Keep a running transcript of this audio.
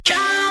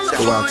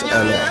go out to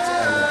LA.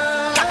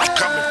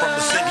 Coming from the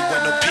city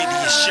where no pity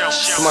is shown.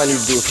 Somebody need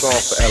to do a song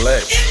for LA.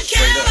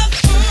 Straight up.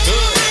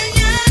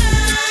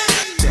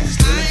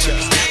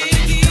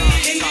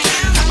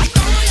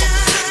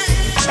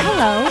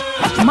 Hello,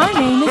 my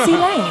name is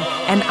Elaine,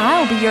 and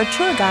I'll be your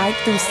tour guide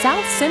through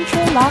South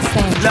Central Los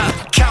Angeles.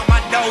 Look, count my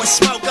dough and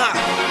smoke up.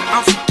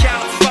 I'm from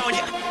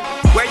California.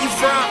 Where you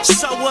from?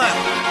 So what?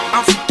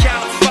 I'm from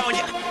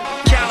California.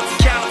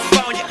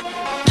 California.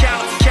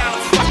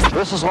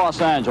 This is Los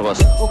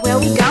Angeles. Well, where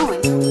we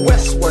going?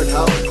 Westward,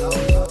 ho.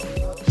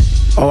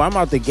 Oh, I'm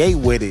out the gate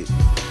with it.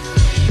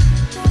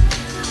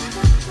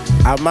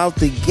 I'm out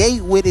the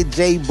gate with it,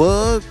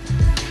 J-Bug.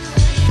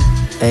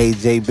 Hey,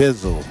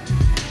 J-Bizzle.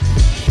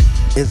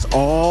 It's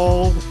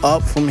all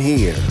up from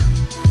here.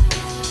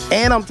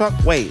 And I'm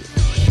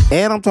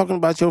talking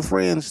about your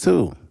friends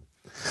too.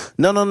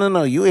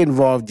 No. You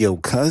involved your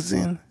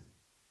cousin,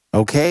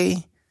 okay?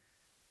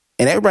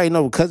 And everybody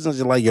knows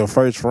cousins are like your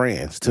first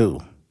friends too.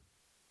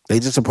 They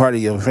just a part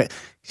of your friend.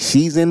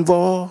 She's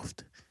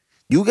involved.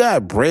 You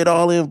got Brett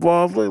all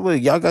involved.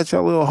 Look, y'all got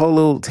your whole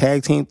little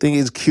tag team thing.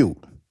 It's cute.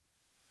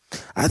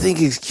 I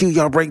think it's cute.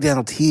 Y'all break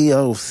down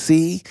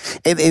TLC.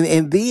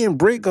 And then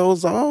Britt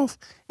goes off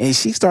and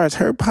she starts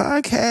her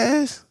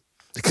podcast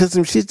because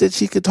some shit that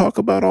she could talk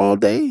about all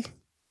day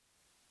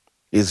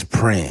is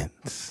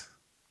Prince.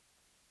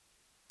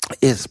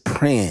 It's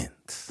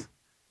Prince.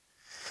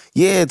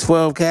 Yeah,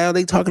 12 Cal.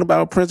 They talking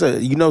about Prince.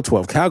 You know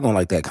 12 Cal gonna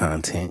like that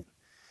content.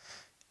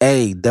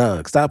 Hey,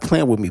 Doug, stop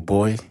playing with me,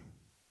 boy.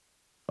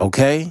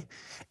 Okay?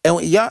 And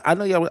I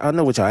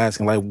know what y'all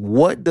asking. Like,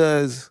 what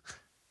does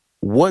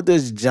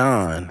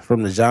John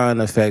from the John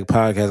Effect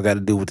podcast got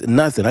to do with it?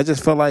 Nothing? I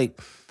just felt like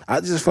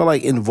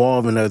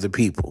involving other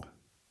people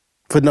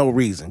for no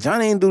reason. John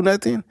ain't do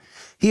nothing.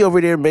 He over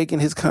there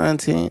making his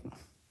content,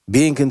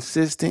 being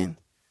consistent.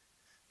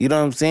 You know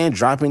what I'm saying?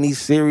 Dropping these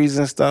series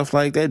and stuff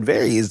like that.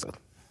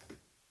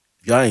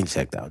 Y'all ain't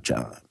checked out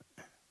John.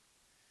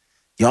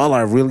 Y'all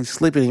are really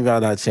slipping if y'all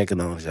not checking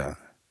on John.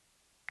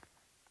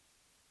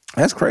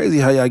 That's crazy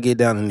how y'all get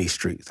down in these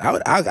streets.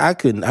 I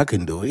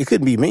couldn't do it. It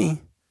couldn't be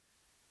me.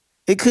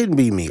 It couldn't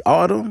be me.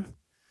 Autumn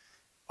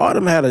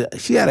had an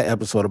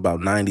episode about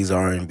 90s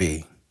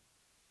R&B.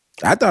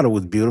 I thought it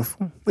was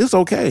beautiful. It's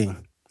okay.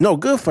 No,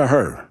 good for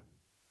her.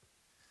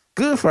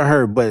 Good for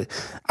her, but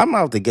I'm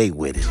out the gate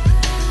with it.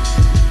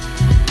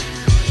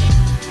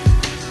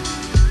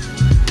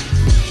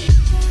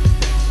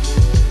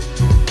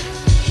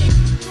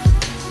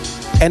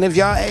 And if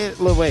y'all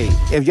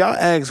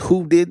ask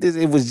who did this,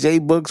 it was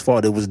J-Bug's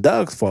fault. It was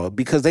Doug's fault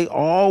because they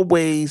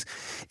always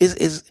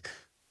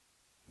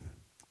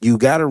you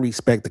gotta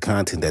respect the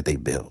content that they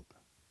build.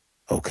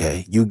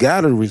 Okay? You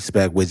gotta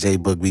respect what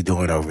J-Bug be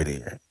doing over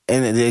there.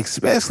 And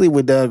especially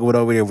with Doug went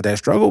over there with that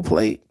struggle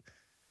plate.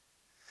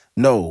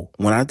 No,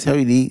 when I tell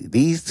you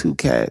these two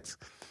cats,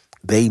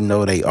 they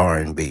know they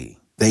R&B.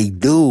 They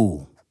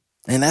do.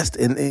 And that's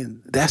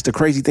the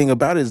crazy thing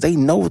about it is they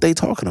know what they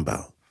talking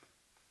about.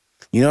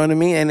 You know what I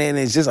mean? And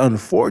it's just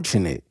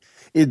unfortunate.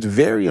 It's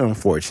very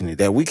unfortunate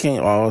that we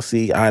can't all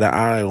see eye to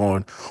eye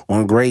on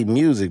great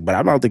music, but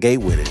I'm out the gate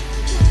with it.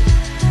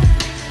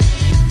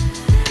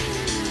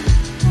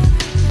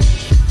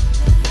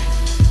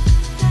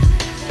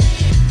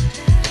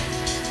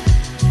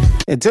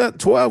 And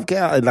 12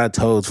 Cal, and I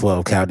told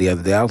 12 Cal the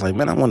other day, I was like,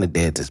 man, I want to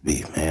dead this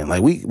beef, man.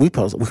 Like, we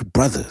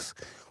brothers.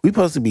 We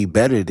supposed to be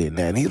better than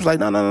that. And he was like,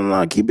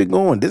 no, keep it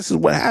going. This is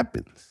what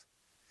happens.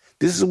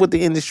 This is what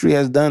the industry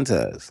has done to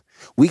us.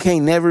 We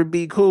can't never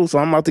be cool, so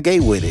I'm out the gate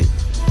with it.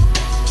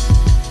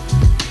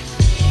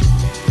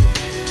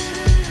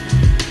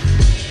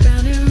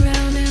 Round and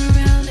round and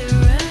round and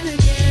round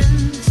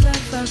again. It's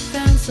like I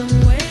found some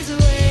ways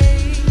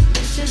away.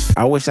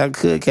 I wish I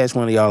could catch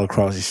one of y'all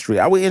across the street.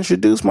 I would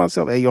introduce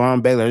myself. Hey, yo,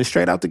 I'm Baylor. And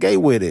straight out the gate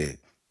with it.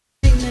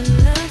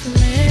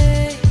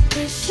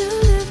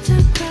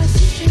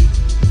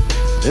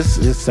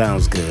 This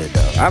sounds good,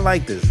 though. I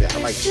like this. I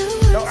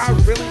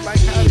really like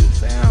how it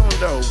sounds,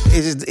 though.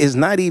 It's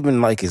not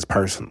even like it's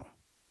personal,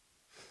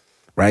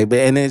 right? But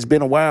and it's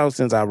been a while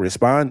since I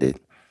responded.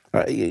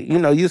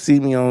 You see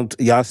me on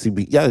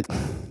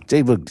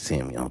J-Book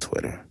seeing me on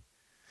Twitter.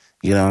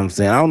 You know what I'm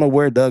saying? I don't know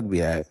where Doug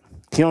be at.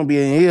 He don't be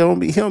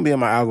in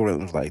my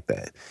algorithms like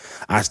that.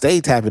 I stay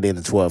tapping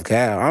into 12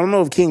 Cal. I don't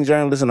know if King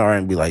James listen to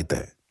R&B like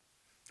that.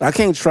 I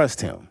can't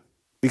trust him.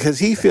 Because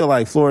he feel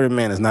like Florida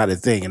Man is not a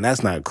thing, and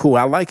that's not cool.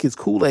 I like his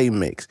Kool-Aid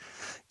mix.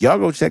 Y'all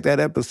go check that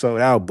episode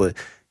out, but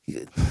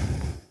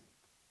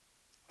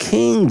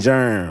King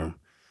Germ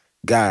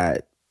got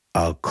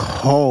a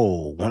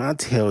cold, when I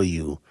tell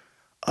you,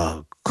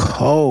 a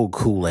cold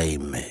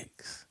Kool-Aid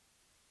mix.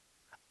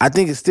 I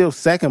think it's still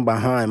second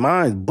behind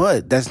mine,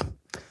 but that's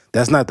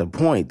not the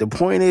point. The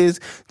point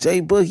is,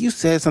 J-Book, you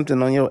said something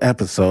on your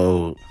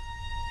episode.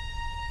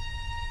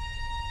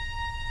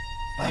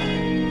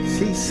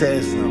 She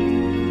said something.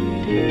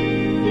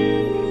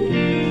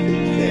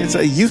 So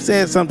you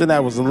said something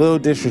that was a little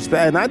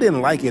disrespectful, and I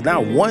didn't like it,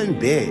 not one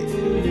bit.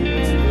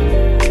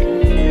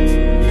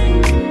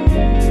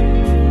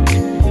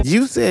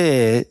 You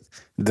said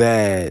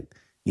that,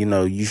 you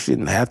know, you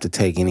shouldn't have to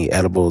take any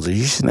edibles or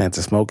you shouldn't have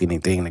to smoke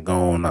anything to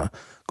go on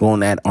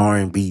that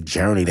R&B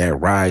journey, that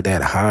ride,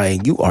 that high.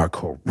 And you are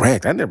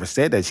correct. I never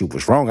said that you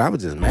was wrong. I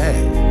was just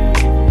mad.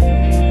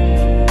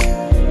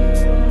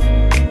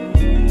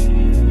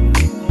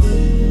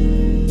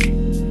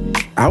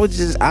 I was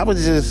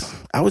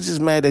just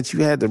mad that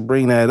you had to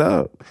bring that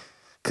up.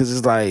 Cause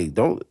it's like,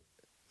 don't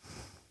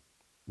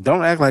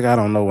act like I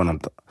don't know what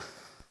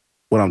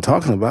I'm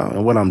talking about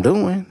and what I'm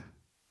doing.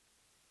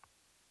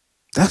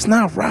 That's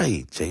not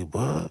right, J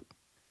Bud.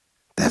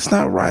 That's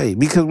not right.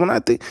 Because when I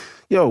think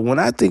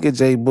of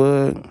J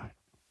Bud,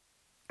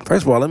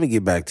 first of all, let me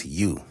get back to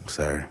you,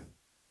 sir.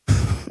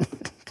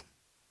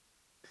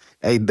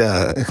 Hey,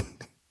 Doug.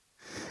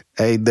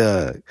 Hey,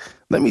 Doug.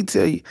 Let me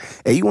tell you.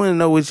 Hey, you want to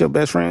know what your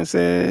best friend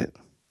said?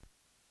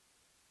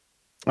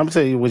 I'm going to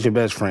tell you what your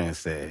best friend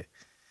said.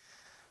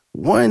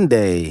 One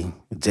day,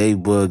 J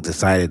Bug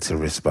decided to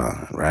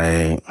respond,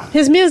 right?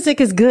 His music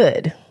is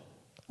good.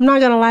 I'm not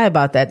going to lie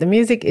about that. The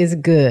music is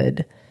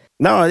good.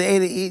 No,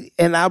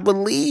 and I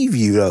believe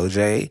you, though,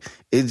 Jay.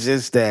 It's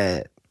just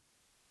that,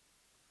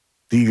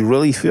 do you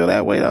really feel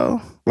that way,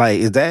 though? Like,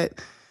 is that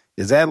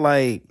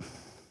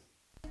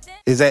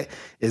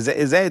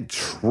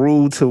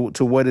true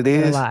to what it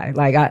is? Lie.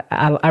 Like,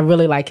 I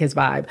really like his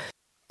vibe.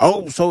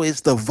 Oh, so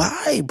it's the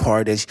vibe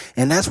part,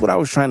 and that's what I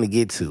was trying to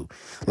get to.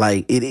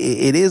 Like, it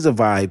is a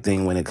vibe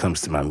thing when it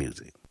comes to my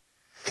music.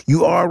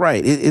 You are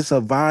right. It's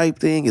a vibe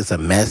thing. It's a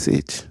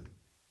message.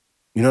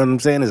 You know what I'm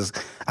saying?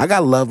 I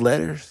got love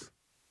letters.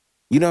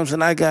 You know what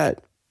I'm saying?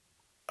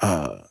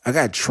 I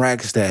got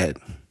tracks that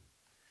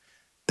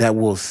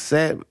will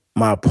set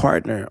my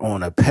partner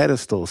on a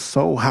pedestal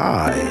so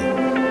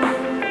high.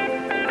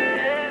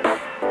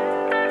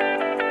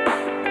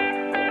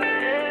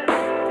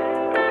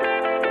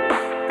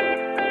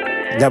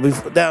 Now,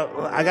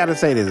 I gotta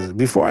say this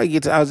before I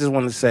get to. I just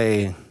want to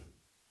say,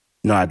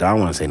 no, I don't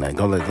want to say nothing.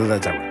 Go let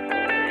that.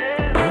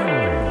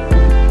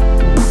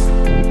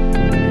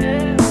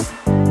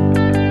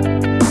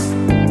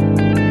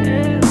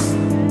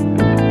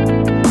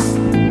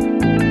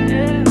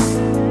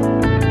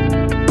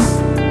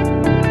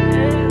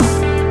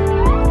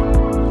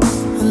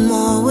 I'm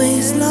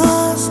always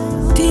lost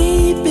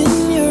deep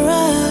in your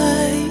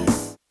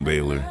eyes.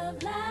 Baylor,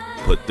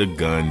 put the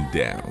gun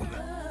down.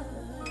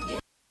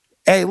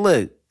 Hey,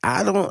 look,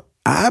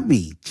 I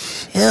be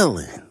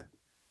chilling.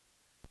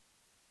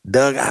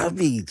 Doug, I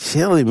be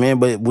chilling, man.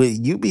 But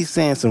you be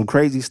saying some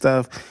crazy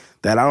stuff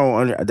that I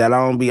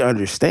don't be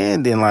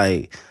understanding.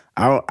 Like,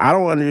 I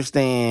don't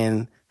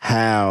understand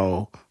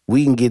how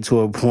we can get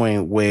to a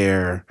point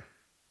where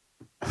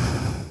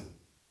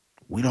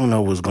we don't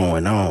know what's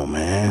going on,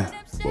 man.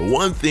 But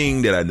one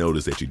thing that I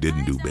noticed that you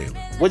didn't do, Baylor.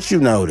 What you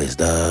noticed,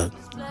 Doug?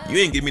 You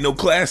ain't give me no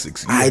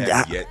classics. You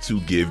have yet to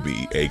give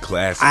me a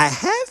classic. I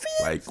haven't?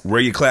 Like, where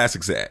your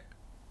classics at?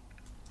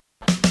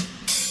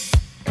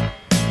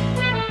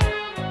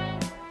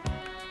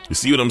 You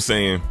see what I'm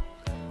saying?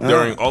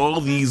 During all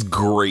these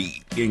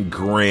great and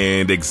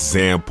grand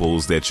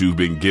examples that you've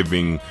been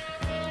giving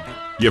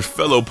your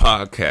fellow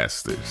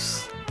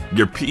podcasters,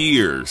 your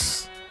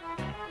peers,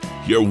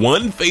 your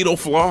one fatal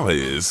flaw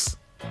is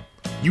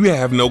you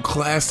have no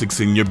classics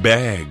in your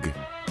bag.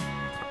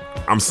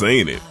 I'm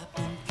saying it.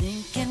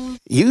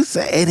 You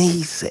said,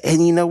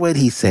 and you know what?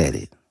 He said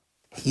it.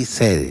 He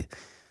said it.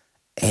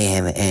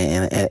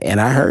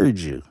 And I heard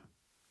you.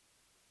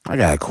 I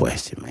got a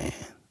question, man.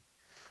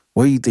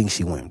 Where you think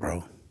she went,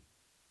 bro?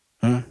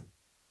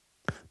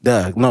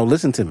 Doug, no,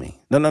 listen to me.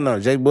 No.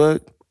 J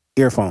Bug,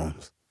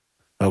 earphones.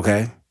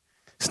 Okay?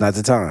 It's not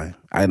the time.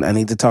 I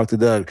need to talk to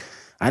Doug.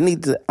 I'm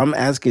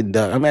asking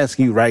Doug. I'm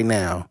asking you right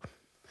now.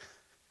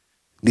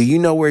 Do you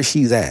know where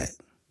she's at?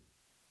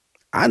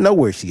 I know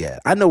where she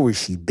at. I know where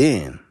she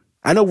been.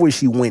 I know where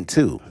she went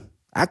to.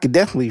 I could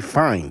definitely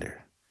find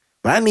her.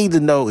 But I need to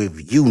know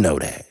if you know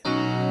that.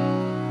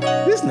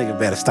 This nigga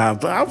better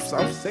stop. I'm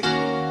sick of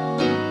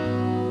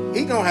it.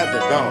 He gonna have to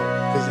go.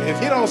 Because if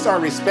he don't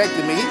start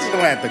respecting me, he's just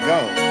gonna have to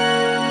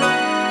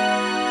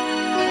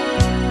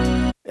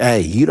go.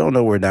 Hey, you don't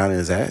know where Donna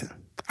is at.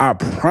 I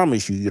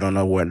promise you don't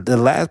know where. The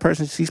last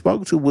person she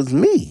spoke to was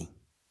me.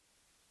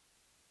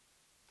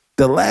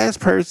 The last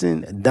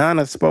person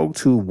Donna spoke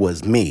to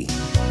was me.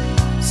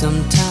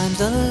 Sometimes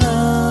the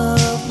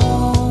love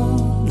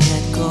won't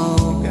let go.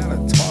 You gotta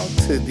talk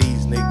to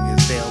these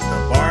niggas, Del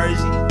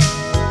DeBarge.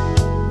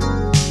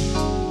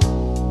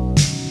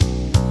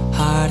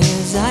 Hard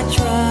as I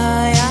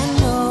try, I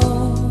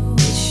know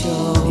it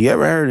shows. You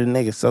ever heard a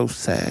nigga so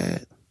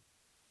sad?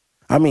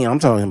 I mean, I'm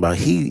talking about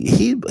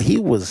he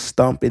was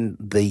stomping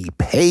the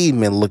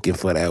pavement looking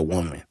for that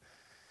woman,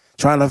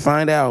 trying to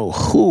find out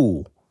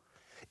who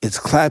is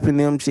clapping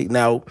them cheeks.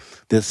 Now,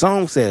 the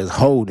song says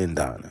holding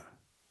Donna.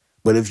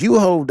 But if you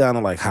hold Donna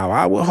like how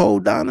I would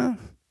hold Donna,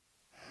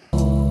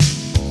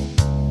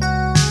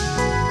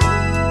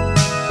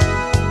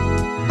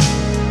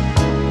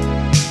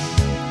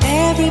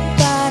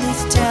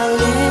 everybody's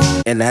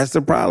telling. and that's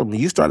the problem.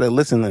 You started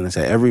listening and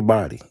say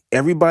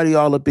everybody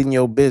all up in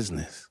your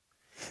business.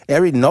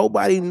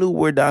 Nobody knew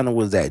where Donna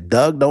was at.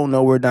 Doug don't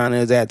know where Donna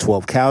is at.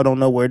 12 Cal don't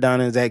know where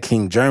Donna is at.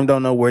 King Germ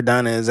don't know where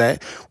Donna is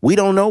at. We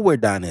don't know where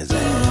Donna is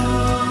at.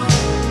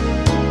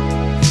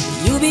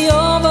 You be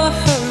over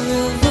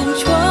her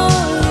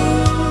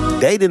eventually.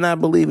 They did not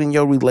believe in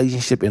your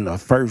relationship in the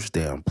first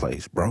damn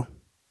place, bro.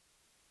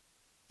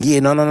 Yeah,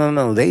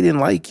 no. They didn't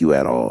like you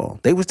at all.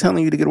 They was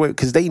telling you to get away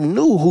because they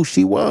knew who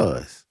she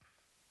was.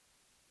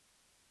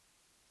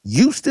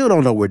 You still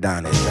don't know where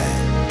Donna is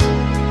at.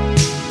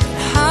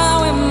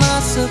 How am I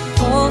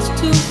supposed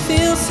to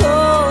feel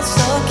so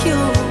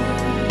secure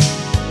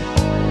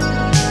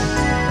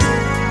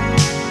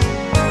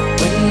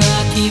when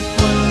I keep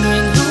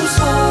wondering who's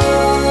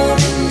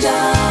holding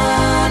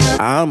Donna?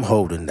 I'm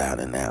holding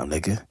Donna now,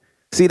 nigga.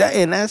 See that,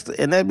 and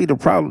that be the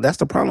problem. That's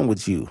the problem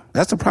with you.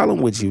 That's the problem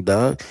with you,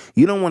 dog.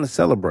 You don't want to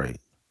celebrate.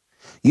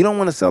 You don't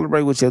want to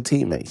celebrate with your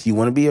teammates. You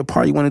want to be a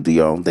part. You want to do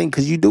your own thing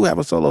because you do have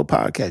a solo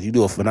podcast. You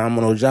do a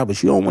phenomenal job,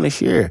 but you don't want to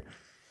share.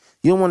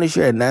 You don't want to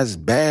share, and that's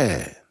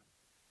bad.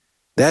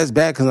 That's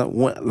bad because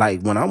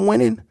when I'm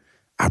winning,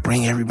 I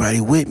bring everybody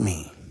with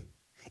me,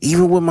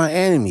 even with my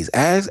enemies.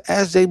 Ask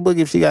J Boog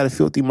if she got a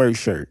Filthy Merch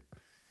shirt.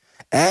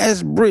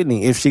 Ask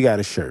Brittany if she got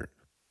a shirt.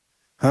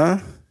 Huh?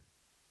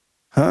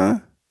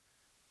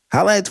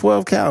 Holla at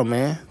 12 Cal,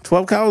 man.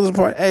 12 Cal is a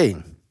part. Hey,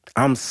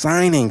 I'm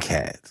signing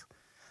cats.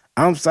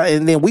 I'm signing,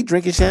 and then we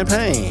drinking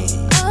champagne.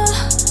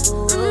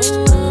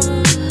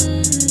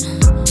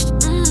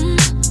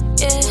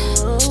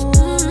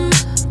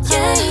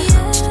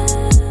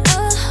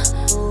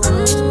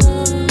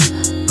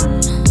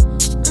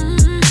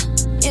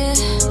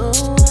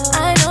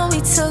 I know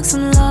we took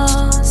some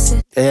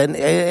losses.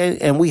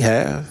 And we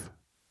have,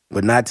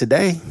 but not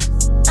today.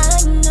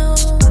 I know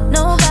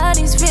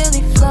nobody's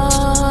really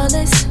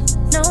flawless.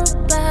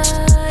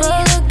 Nobody.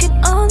 But look at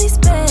all these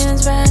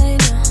bands right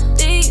now.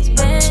 These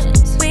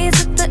bands. We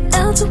took the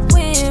L to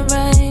win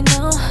right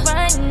now.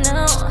 Right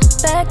now.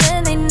 Back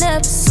then they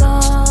never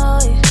saw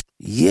it.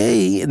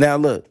 Yay. Now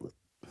look,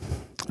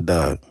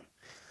 Doug,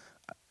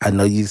 I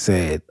know you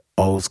said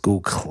old school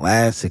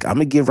classic. I'm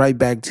going to give right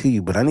back to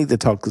you, but I need to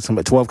talk to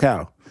somebody. 12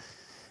 Cal.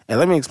 And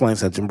let me explain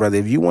something, brother.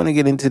 If you want to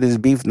get into this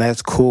beef,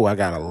 that's cool. I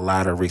got a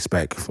lot of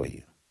respect for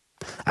you.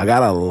 I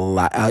got a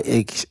lot.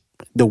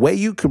 The way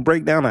you can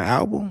break down an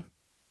album,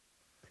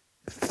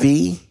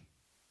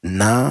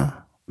 no.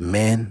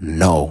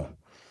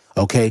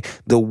 Okay?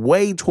 The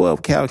way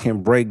 12 Cal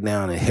can break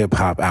down a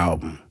hip-hop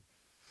album,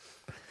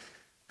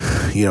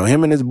 you know,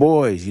 him and his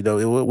boys, you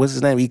know, what's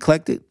his name?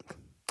 Eclectic?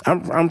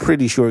 I'm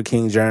pretty sure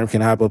King Germ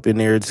can hop up in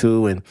there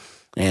too and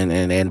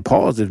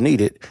pause if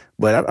needed.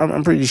 But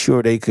I'm pretty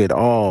sure they could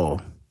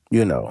all,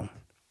 you know,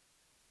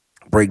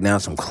 break down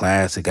some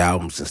classic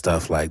albums and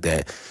stuff like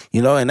that.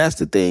 You know, and that's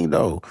the thing,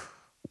 though.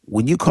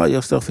 When you call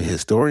yourself a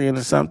historian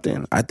or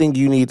something, I think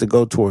you need to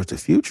go towards the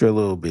future a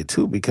little bit,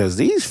 too, because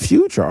these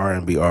future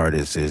R&B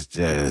artists is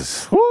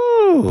just,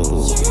 whoo.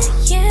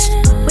 Yeah,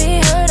 we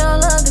heard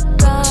all of the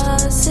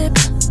gossip.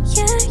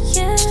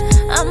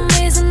 Yeah, I'm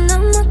raising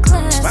up my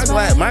glass.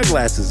 My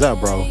glass is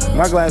up, bro.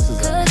 My glass is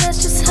up.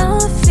 That's just how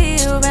I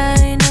feel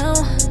right now.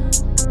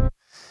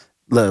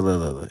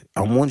 Look.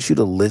 I want you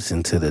to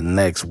listen to the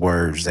next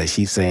words that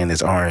she's saying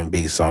this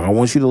R&B song. I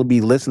want you to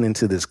be listening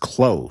to this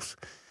close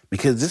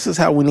because this is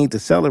how we need to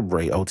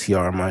celebrate,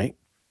 OTR Mike.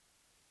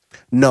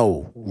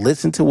 No,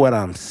 listen to what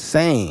I'm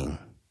saying.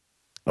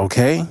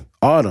 Okay?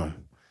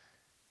 Autumn,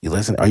 you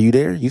listen. Are you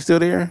there? You still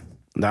there?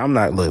 No, I'm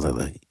not.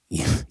 Look.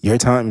 Your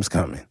time is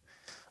coming.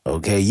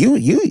 Okay? You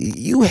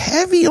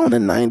heavy on the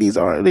 90s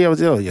R&B.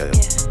 Yeah.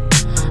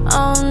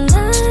 All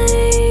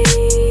night.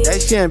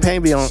 That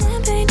champagne be on.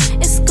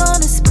 It's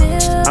gonna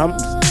spill. I'm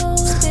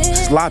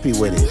sloppy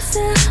with it.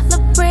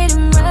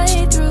 Celebrating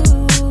right through.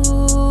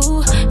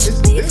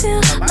 We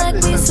feel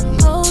like we're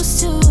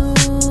supposed to.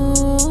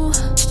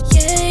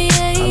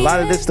 Yeah. A lot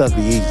of this stuff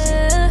be easy.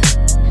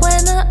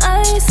 When the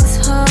ice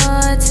is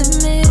hard to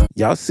mix.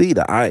 Y'all see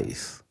the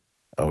ice,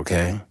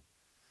 okay?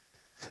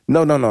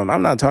 No. I'm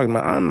not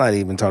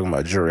even talking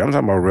about jewelry. I'm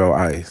talking about real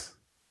ice.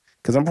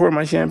 Because I'm pouring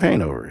my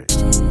champagne over it.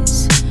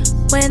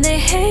 When they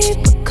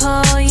hate but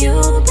call you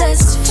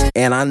best friend.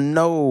 And I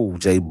know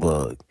J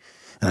Boog.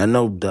 And I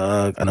know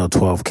Doug. I know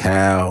 12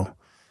 Cal.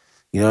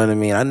 You know what I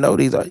mean? I know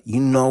these are, you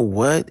know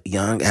what?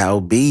 Young Al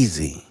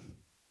Beezy.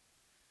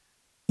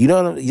 You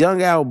know,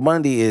 Young Al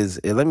Bundy is,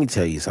 let me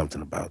tell you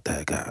something about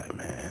that guy,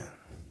 man.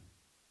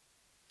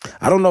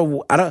 I don't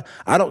know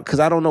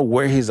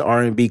where his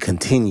R&B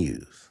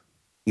continues.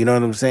 You know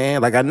what I'm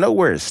saying? Like, I know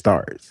where it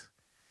starts.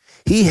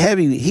 He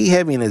heavy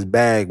in his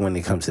bag when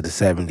it comes to the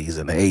 70s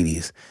and the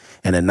 80s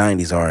and the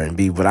 90s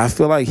R&B, but I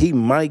feel like he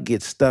might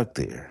get stuck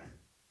there.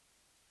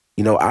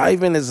 You know,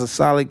 Ivan is a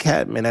solid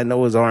cat, man. I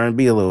know his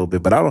R&B a little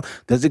bit, but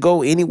does it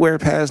go anywhere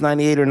past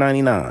 98 or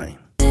 99?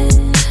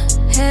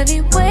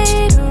 Heavy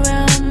weight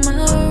around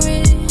my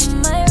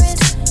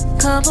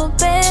wrist. Couple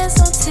bands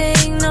don't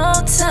take no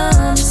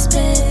time to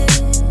spend.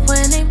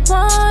 When they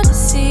wanna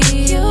see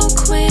you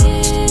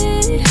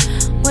quit.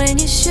 When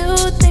you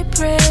shoot, they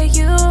pray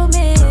you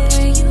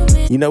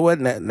miss. You know what?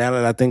 Now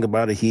that I think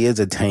about it, he is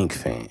a Tank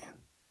fan.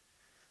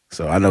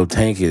 So I know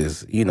Tank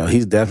is,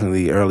 he's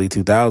definitely early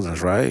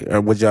 2000s, right? Or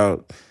would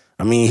y'all?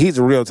 I mean, he's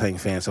a real Tank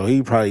fan, so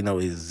he probably know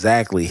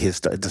exactly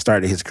the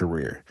start of his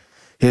career,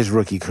 his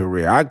rookie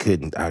career. I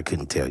couldn't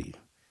tell you.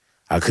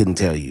 I couldn't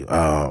tell you.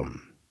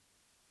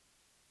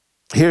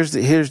 Here's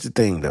the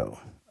thing though.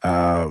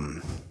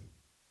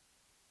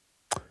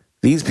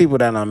 These people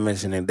that I'm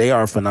mentioning, they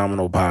are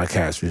phenomenal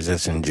podcasters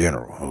just in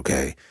general,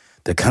 okay?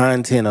 The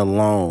content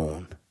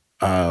alone,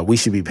 we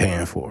should be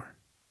paying for,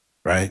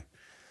 right?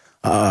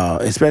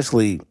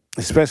 Especially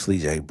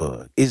J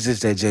Bug. It's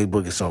just that J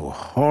Bug is so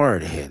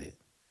hard headed.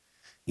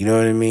 You know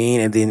what I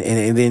mean? And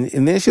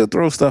then she'll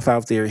throw stuff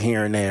out there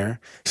here and there.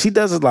 She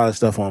does a lot of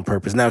stuff on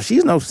purpose. Now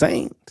she's no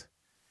saint.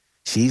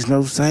 She's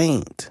no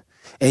saint.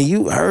 And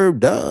you heard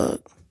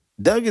Doug.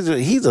 Doug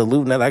he's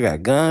alluding that I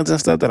got guns and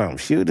stuff that I'm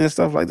shooting and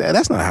stuff like that.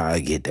 That's not how I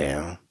get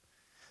down.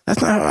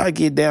 That's not how I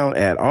get down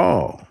at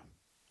all.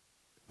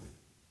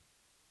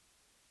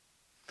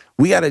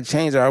 We got to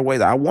change our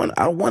ways. I want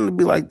to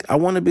be like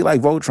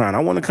Voltron. I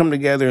want to come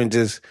together and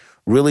just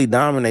really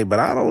dominate, but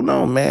I don't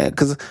know, man,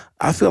 because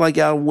I feel like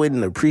y'all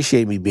wouldn't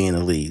appreciate me being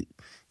the lead.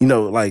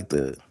 Like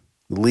the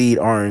lead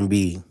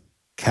R&B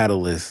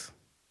catalyst,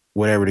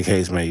 whatever the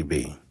case may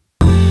be.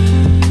 We're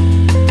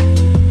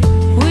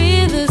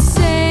the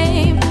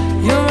same.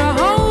 You're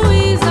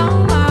always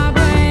on my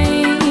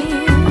brain.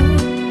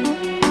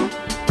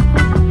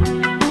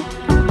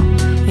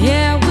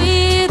 Yeah,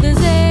 we're the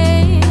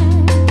same.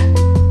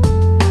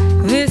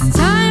 This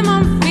time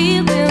I'm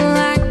feeling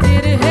like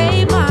did it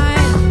hate my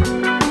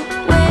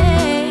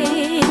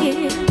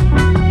way.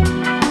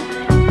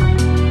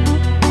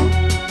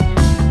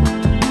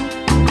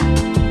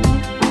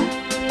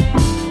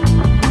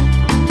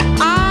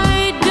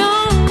 I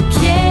don't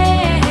care.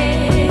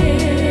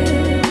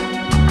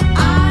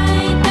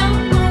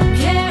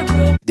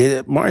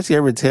 Did Marcy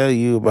ever tell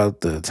you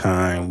about the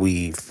time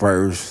we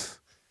first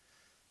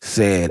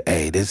said,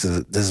 hey, this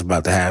is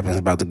about to happen, it's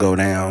about to go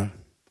down?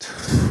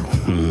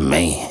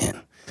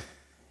 Man,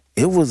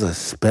 it was a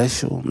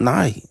special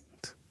night.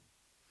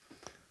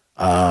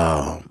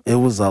 It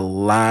was a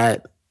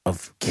lot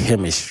of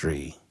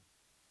chemistry,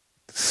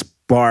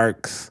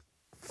 sparks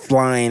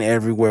flying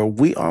everywhere.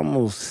 We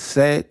almost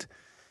set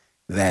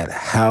that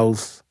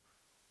house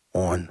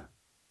on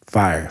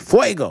fire.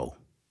 Fuego.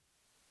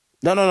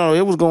 No.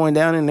 It was going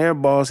down in there,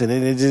 boss,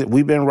 and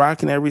we've been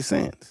rocking ever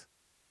since.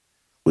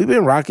 We've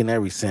been rocking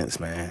ever since,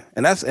 man.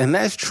 And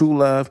that's true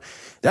love.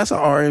 That's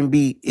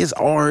R&B. It's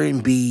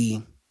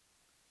R&B.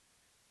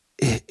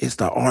 It's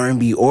the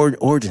R&B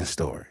origin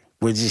story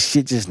where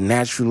shit just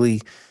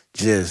naturally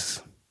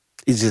it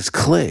just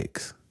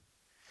clicks.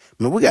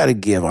 Man, we got to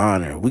give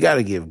honor. We got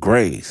to give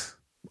grace.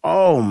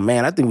 Oh,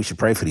 man, I think we should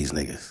pray for these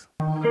niggas.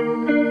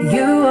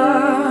 You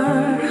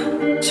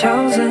are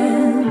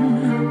chosen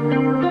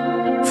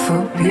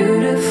for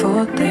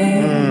beautiful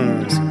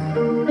things.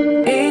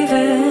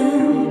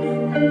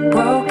 Even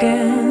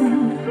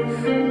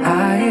broken,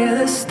 I hear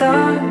the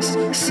stars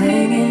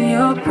singing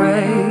your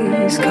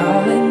praise,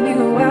 calling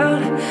you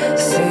out,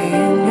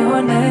 saying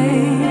your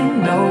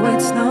name. No,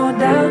 it's no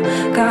doubt,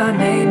 God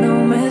made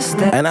no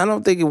mistake. And I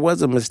don't think it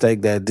was a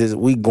mistake that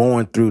we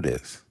going through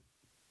this.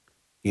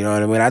 You know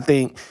what I mean? I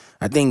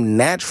think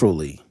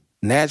naturally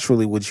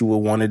what you would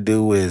want to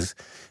do is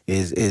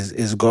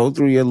go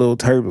through your little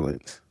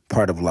turbulence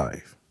part of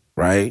life,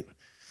 right?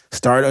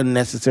 Start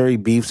unnecessary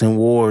beefs and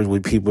wars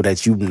with people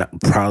that you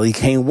probably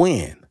can't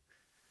win.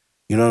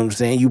 You know what I'm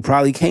saying? You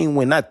probably can't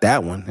win, not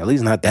that one, at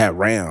least not that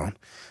round.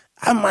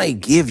 I might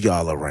give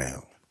y'all a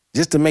round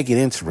just to make it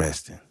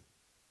interesting.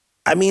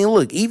 I mean,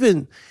 look,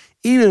 even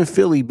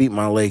Philly beat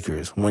my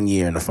Lakers one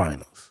year in the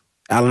finals.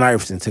 Allen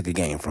Iverson took a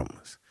game from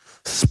us.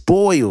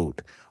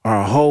 Spoiled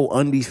our whole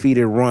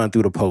undefeated run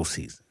through the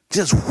postseason.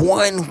 Just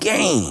one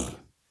game.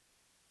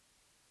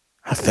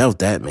 I felt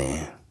that,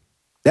 man.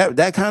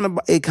 That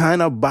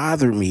kind of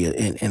bothered me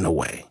in a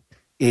way.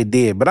 It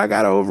did, but I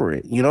got over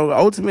it.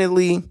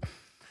 Ultimately,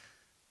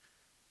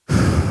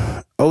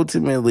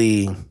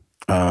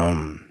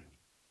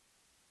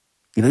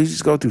 you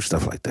just go through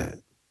stuff like that.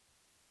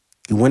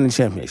 You win the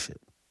championship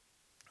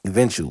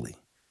eventually.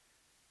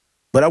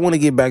 But I want to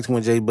get back to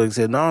when Jay Bug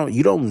said, no,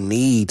 you don't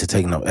need to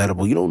take no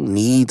edible. You don't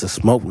need to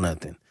smoke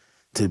nothing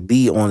to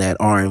be on that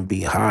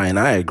R&B high. And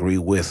I agree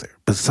with her.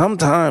 But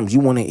sometimes you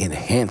want to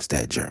enhance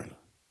that journey.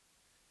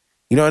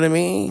 You know what I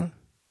mean?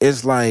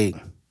 It's like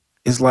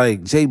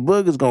Jay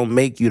Bug is going to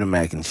make you the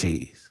mac and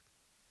cheese.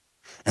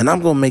 And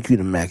I'm going to make you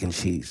the mac and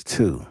cheese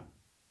too.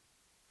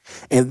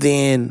 And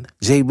then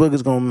Jay Bug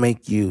is going to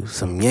make you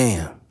some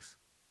yams.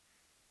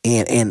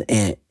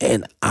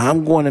 And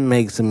I'm going to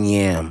make some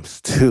yams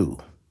too.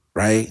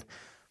 Right?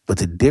 But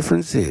the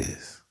difference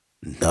is,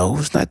 no,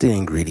 it's not the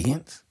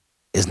ingredients.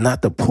 It's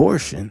not the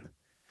portion.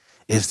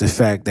 It's the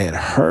fact that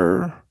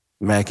her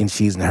mac and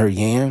cheese and her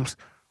yams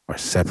are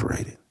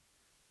separated.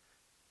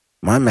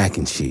 My mac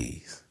and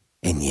cheese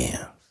and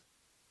yams.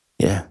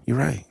 Yeah, you're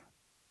right.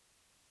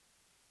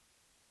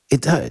 They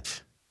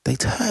touch.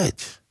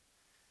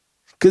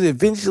 Because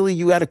eventually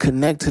you got to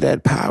connect to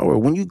that power.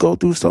 When you go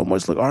through so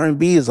much, look,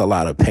 R&B is a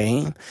lot of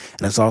pain, and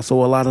it's also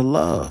a lot of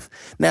love.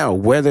 Now,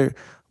 whether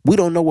we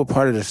don't know what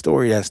part of the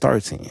story that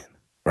starts in,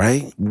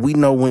 right? We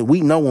know when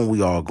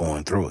we all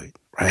going through it,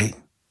 right?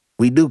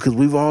 We do, because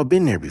we've all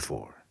been there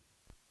before.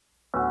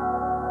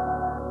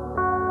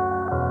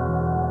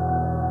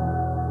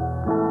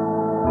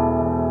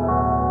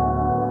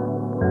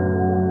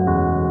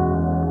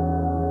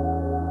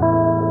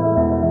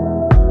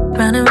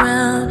 Run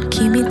around,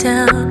 keep me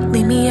down,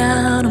 leave me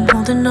out, I'm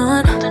holding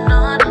on.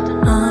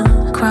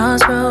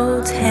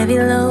 Crossroads, heavy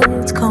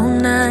loads,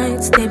 cold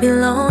nights, they be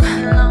long.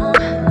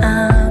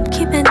 I'm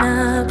keeping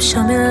up,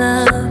 show me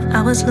love,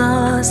 I was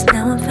lost,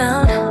 now I'm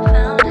found.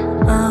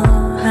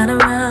 Run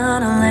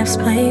around on life's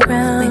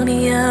playground,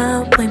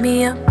 wake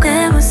me up,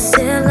 never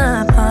still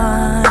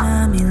apart.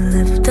 I mean,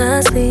 lift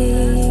us,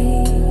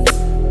 lead,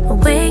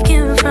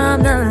 awaken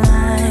from the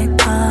light,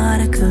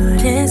 but I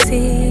couldn't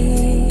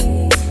see.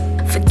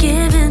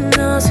 Forgiving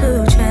those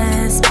who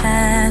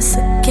trespass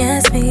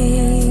against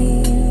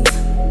me.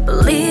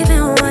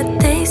 Believing what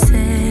they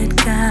said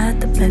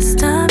got the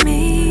best of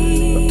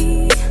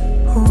me.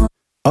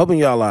 Open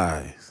your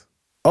eyes.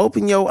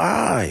 Open your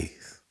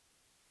eyes.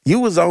 You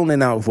was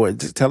zoning out for it.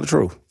 Just tell the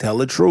truth. Tell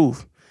the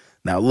truth.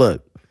 Now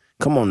look,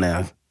 come on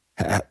now.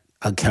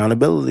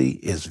 Accountability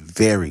is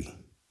very,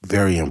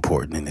 very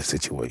important in this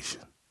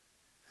situation.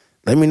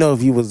 Let me know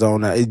if you was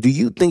zone out. Do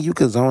you think you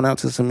could zone out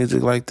to some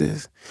music like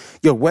this?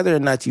 Yo, whether or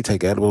not you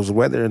take edibles,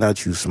 whether or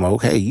not you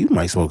smoke, hey, you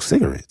might smoke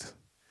cigarettes.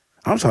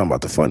 I'm talking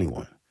about the funny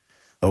one.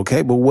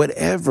 Okay, but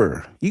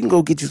whatever. You can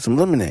go get you some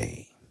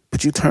lemonade,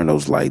 but you turn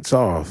those lights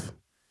off.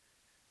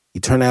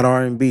 You turn that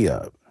R&B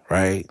up,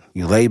 right?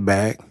 You lay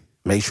back,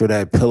 make sure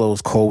that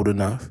pillow's cold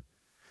enough.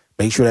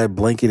 Make sure that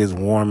blanket is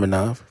warm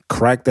enough.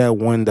 Crack that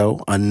window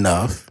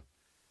enough.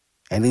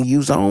 And then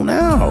you zone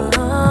out.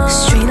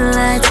 Street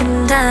lights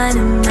and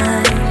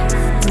dynamite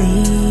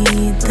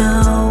lead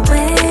the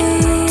way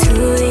to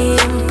the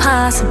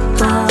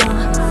impossible.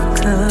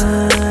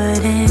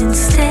 Couldn't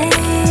stay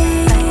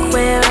back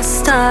where I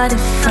started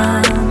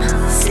from.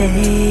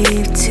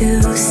 Safe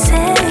to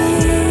say,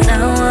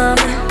 now I'm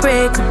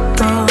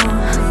unbreakable.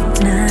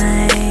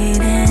 Night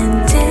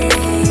and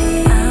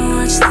day, I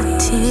watch the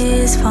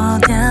tears fall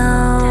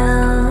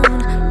down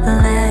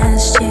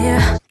last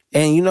year.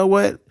 And you know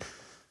what?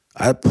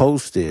 I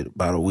posted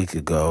about a week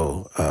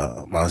ago,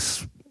 my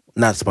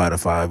not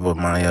Spotify, but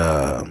my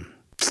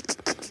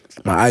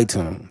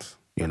iTunes.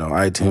 You know,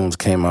 iTunes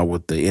came out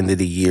with the end of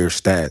the year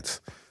stats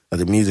of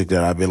the music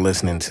that I've been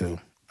listening to.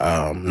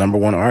 Number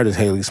one artist,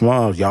 Haley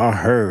Smalls. Y'all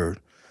heard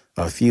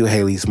a few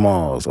Haley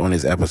Smalls on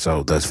this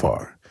episode thus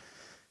far.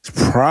 It's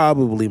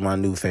probably my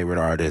new favorite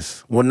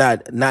artist. Well,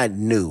 not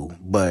new,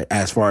 but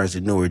as far as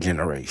the newer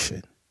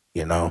generation,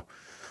 you know.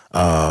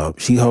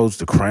 She holds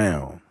the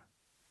crown.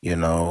 You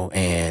know,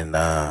 and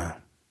I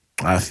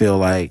feel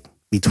like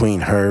between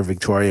her,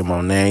 Victoria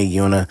Monet,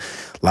 Yuna,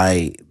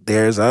 like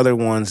there's other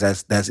ones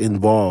that's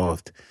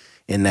involved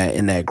in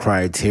that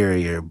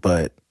criteria.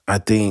 But I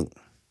think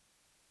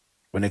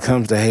when it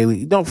comes to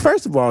Haley,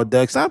 first of all,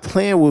 Doug, stop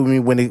playing with me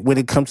when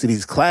it comes to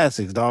these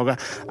classics, dog.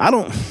 I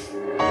don't.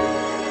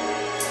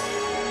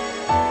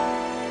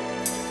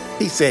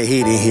 He said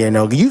he didn't hear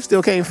no. You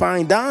still can't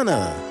find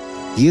Donna.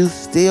 You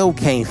still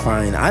can't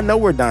find. I know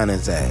where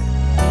Donna's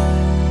at.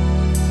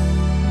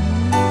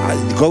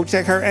 Go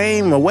check her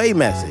AIM away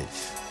message.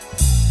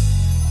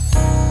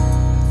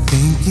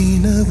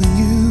 Thinking of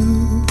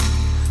you,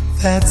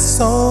 that's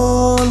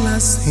all I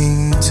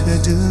seem to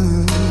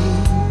do.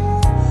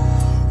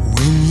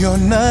 When you're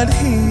not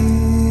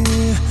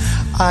here,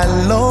 I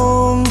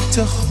long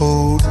to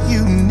hold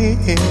you near.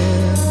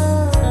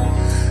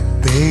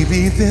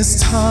 Baby,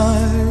 this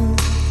time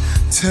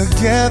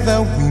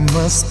together we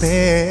must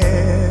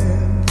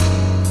spend.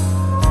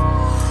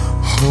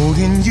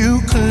 Holding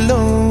you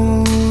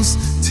close,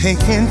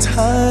 taking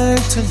time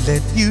to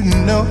let you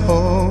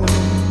know.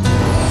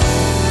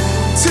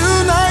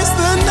 Tonight's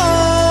the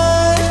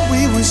night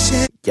we will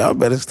share. Y'all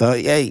better start.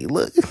 Hey,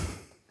 look.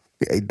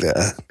 Hey,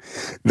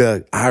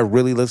 Doug, I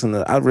really listen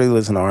to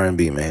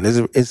R&B, man.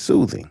 It's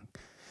soothing.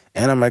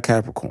 And I'm a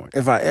Capricorn.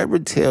 If I ever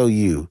tell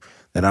you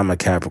that I'm a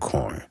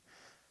Capricorn,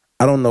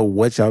 I don't know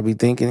what y'all be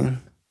thinking.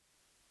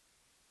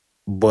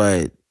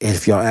 But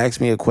if y'all ask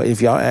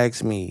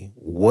me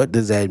what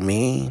does that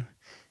mean,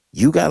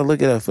 you got to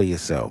look it up for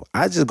yourself.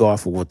 I just go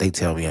off of what they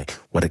tell me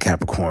what a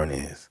Capricorn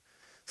is.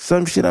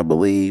 Some shit I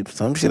believe,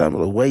 some shit I'm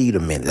like, wait a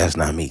minute, that's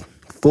not me.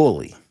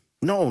 Fully.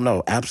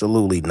 No,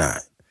 absolutely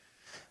not.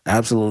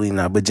 Absolutely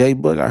not. But Jay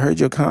Book, I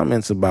heard your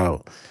comments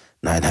about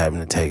not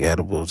having to take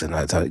edibles and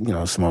not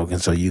smoking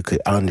so you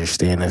could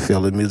understand and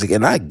feel the music.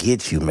 And I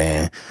get you,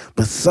 man.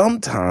 But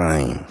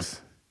sometimes,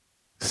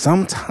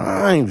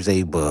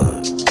 Jay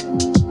Book.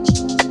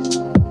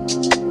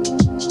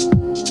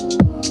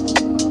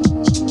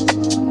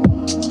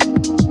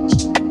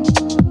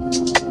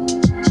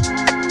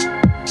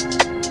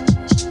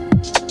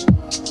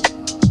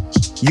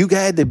 You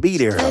got to be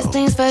there. First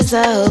things first,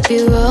 I hope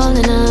you're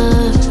rolling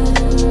up.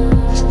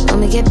 When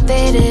we get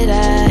faded,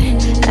 I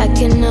I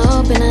can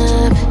open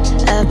up.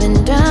 I've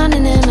been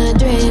drowning in my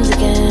dreams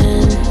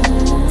again.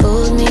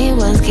 Fooled me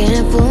once,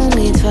 can't fool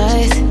me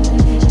twice.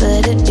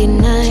 But it'd be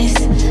nice.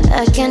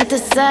 I can't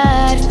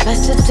decide if I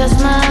should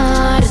trust my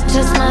heart or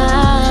trust my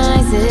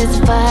eyes. It's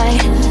a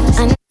fight.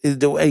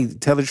 Hey,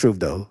 tell the truth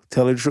though.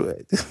 Tell the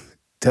truth.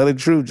 Tell the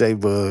truth,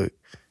 J-Bug.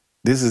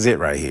 This is it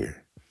right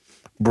here.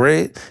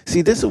 Brett,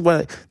 see, this is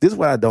what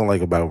I don't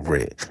like about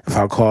Brett. If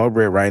I call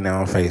Brett right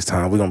now on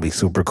FaceTime, we're gonna be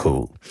super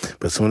cool.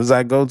 But as soon as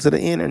I go to the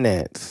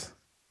internet,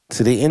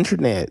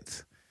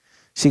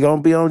 she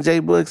gonna be on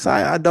J-Bug's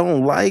side. I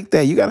don't like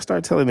that. You gotta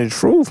start telling the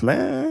truth,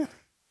 man.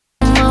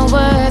 My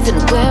words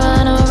and we're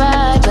on a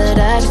ride, but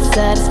I'm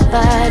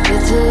satisfied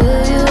with who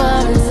you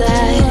are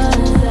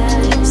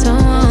inside. So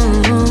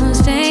won't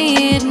stay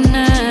here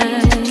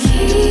tonight.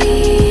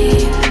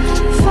 Keep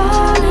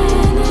falling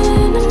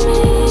into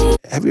me.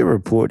 Have you ever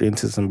poured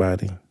into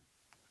somebody?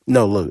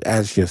 No, look,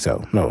 ask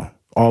yourself. No,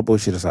 all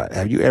bullshit aside.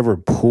 Have you ever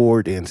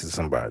poured into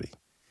somebody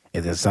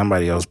and then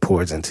somebody else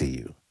pours into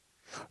you?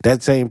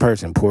 That same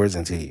person pours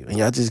into you and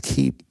y'all just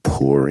keep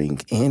pouring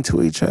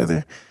into each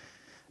other.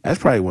 That's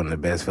probably one of the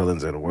best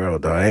feelings in the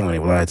world, though. I ain't gonna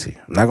even lie to you.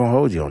 I'm not gonna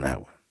hold you on that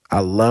one.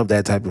 I love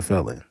that type of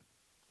feeling.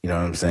 You know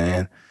what I'm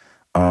saying?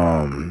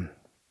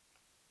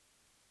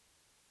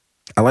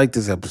 I like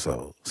this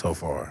episode so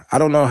far. I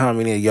don't know how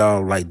many of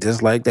y'all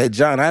dislike that.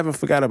 John, I haven't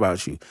forgot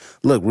about you.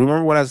 Look,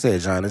 remember what I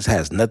said, John. This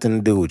has nothing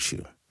to do with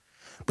you.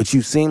 But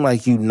you seem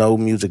like you know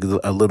music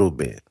a little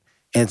bit.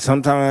 And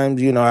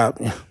sometimes,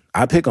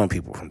 I pick on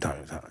people from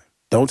time to time.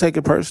 Don't take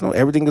it personal.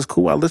 Everything is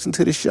cool. I listen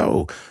to the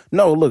show.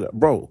 No, look,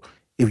 bro.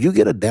 If you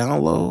get a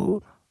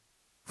download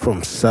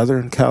from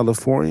Southern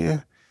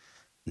California,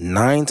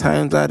 9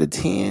 times out of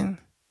 10,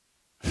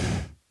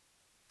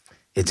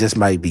 it just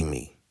might be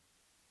me.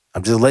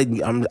 I'm just letting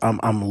you.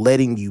 I'm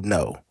letting you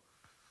know.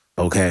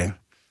 Okay.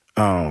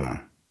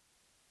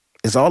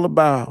 It's all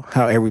about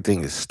how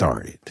everything is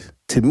started.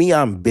 To me,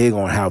 I'm big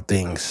on how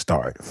things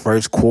start.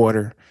 First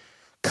quarter,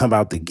 come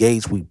out the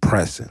gates, we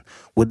pressing.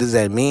 What does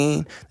that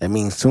mean? That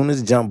means soon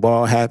as jump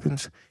ball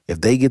happens, if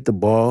they get the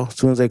ball, as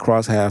soon as they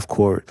cross half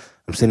court,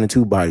 I'm sending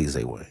 2 bodies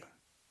their way.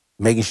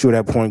 Making sure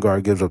that point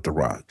guard gives up the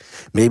rock.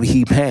 Maybe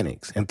he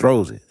panics and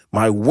throws it.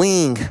 My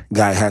wing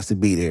guy has to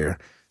be there,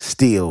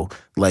 still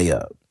lay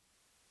up.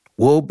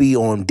 We'll be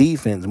on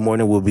defense more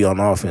than we'll be on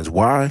offense.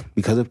 Why?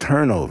 Because of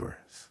turnovers.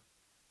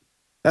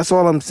 That's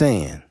all I'm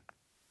saying.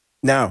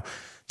 Now,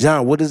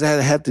 John, what does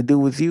that have to do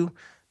with you?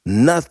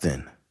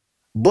 Nothing.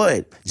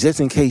 But just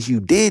in case you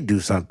did do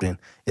something,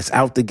 it's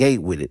out the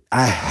gate with it.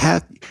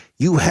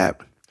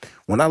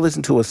 When I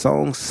listen to a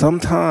song,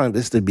 sometimes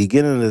it's the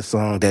beginning of the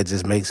song that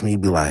just makes me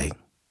be like,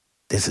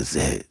 this is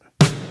it.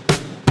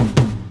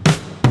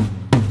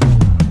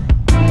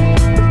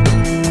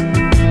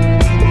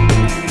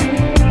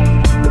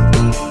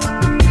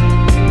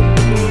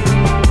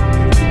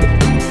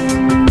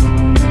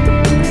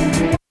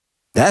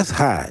 That's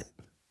hot.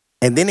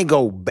 And then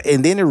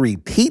it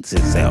repeats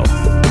itself.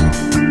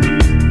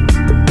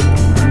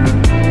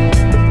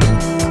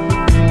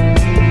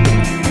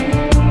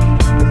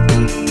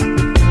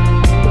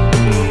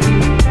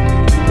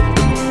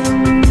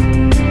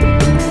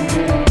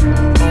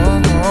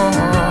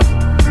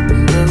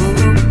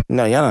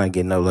 No, y'all not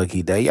getting no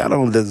lucky day. Y'all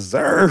don't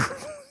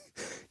deserve.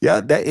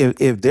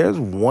 If there's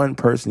one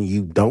person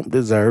you don't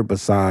deserve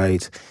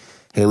besides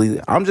Haley,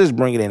 I'm just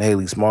bringing in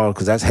Haley Small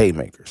because that's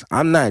haymakers.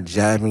 I'm not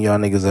jabbing y'all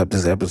niggas up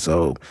this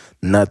episode.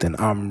 Nothing.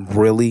 I'm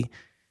really,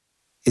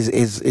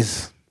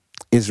 it's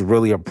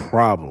really a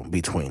problem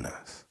between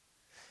us.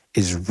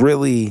 It's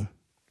really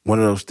one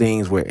of those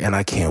things where, and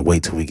I can't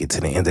wait till we get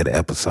to the end of the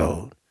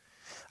episode.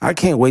 I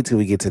can't wait till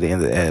we get to the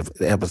end of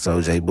the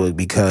episode, J-Book,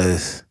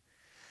 because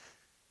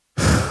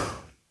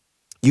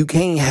you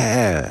can't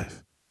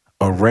have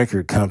a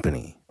record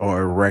company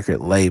or a record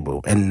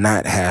label and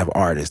not have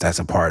artists that's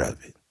a part of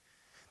it.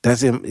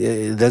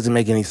 It doesn't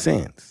make any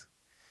sense.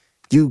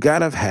 You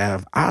gotta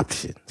have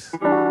options.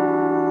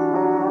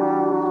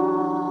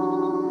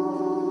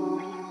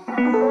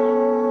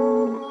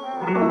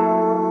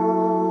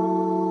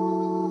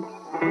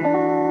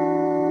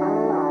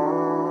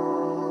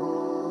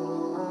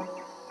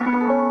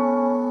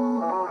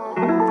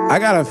 I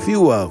got a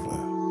few of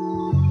them.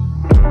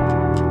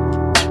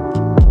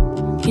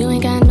 You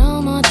ain't got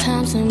no more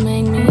time to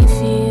make me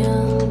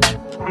feel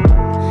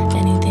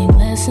anything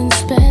less than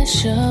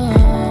special,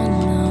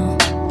 no.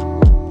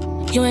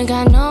 You ain't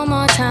got no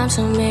more time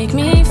to make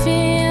me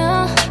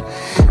feel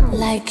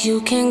like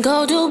you can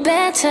go do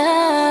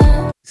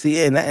better.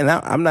 See, and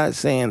I'm not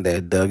saying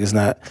that Doug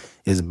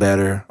is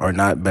better or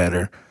not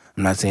better.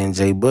 I'm not saying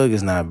J Bug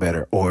is not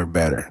better or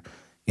better.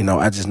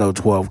 I just know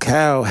 12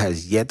 Cal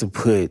has yet to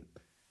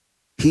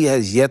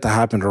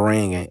hop in the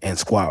ring and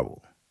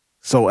squabble.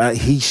 So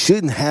he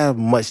shouldn't have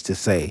much to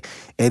say.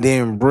 And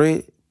then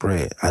Brett,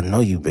 I know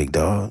you, big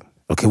dog.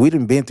 Okay, we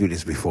done been through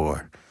this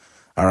before.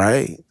 All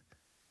right?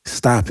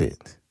 Stop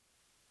it.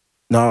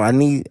 No, I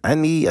need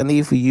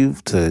for you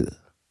to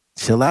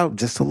chill out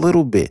just a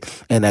little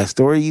bit. And that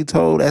story you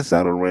told at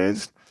Saddle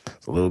Ranch,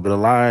 It's a little bit of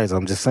lies.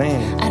 I'm just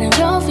saying. I done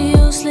wrote for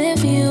you, slid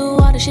for you,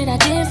 all the shit I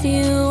did for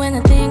you, and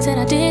the things that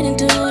I didn't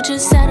do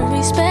just out of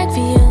respect for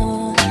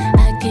you.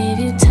 I gave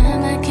you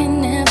time I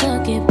can never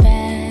get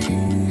back.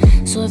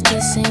 So if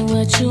this ain't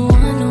what you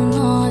want no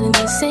more, then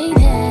just say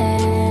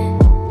that.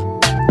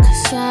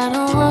 Cause I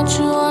don't want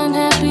you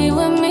unhappy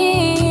with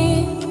me.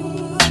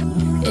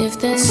 If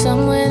there's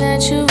somewhere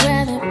that you'd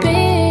rather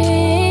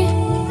be,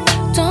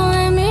 don't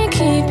let me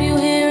keep you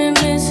here in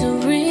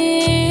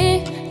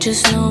misery.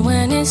 Just know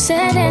when it's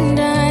said and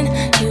done,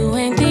 you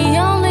ain't the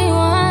only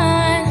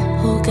one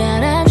who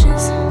got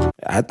options.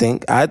 I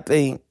think I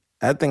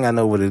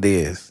know what it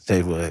is,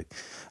 J Wood.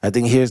 I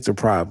think here's the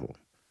problem.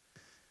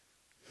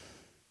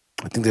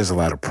 I think there's a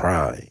lot of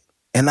pride.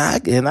 And I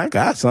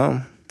got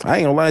some. I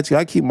ain't gonna lie to you.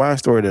 I keep my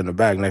story in the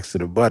back next to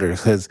the butter,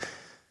 because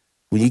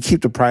when you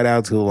keep the pride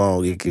out too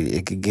long, it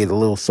could get a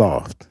little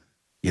soft.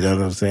 You know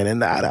what I'm saying?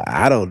 And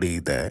I don't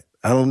need that.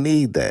 I don't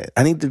need that.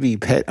 I need to be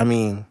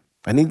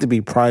I need to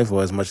be prideful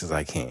as much as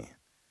I can.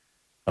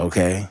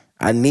 Okay?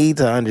 I need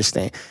to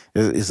understand.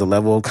 It's a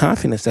level of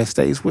confidence that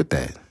stays with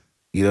that.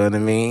 You know what I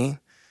mean?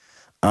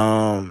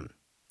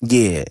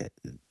 Yeah.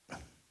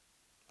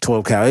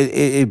 12 cal,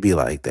 it'd be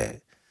like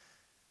that.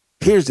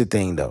 Here's the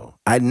thing, though.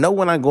 I know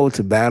when I go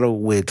to battle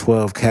with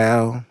 12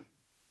 cal,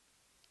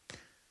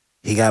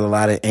 he got a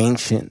lot of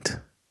ancient,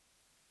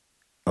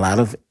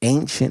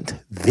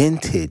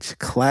 vintage,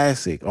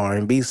 classic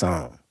R&B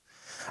songs.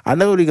 I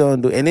know what he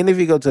gonna do. And then if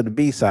he go to the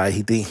B side,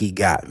 he think he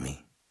got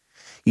me.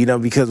 You know,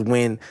 because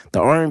when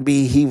the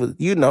R&B, he was,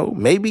 you know,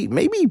 maybe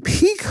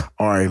peak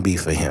R&B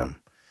for him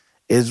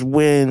is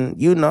when,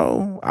 you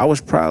know, I was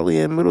probably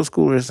in middle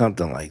school or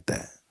something like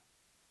that.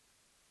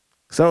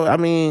 So, I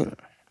mean,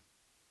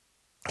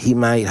 he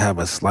might have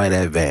a slight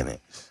advantage.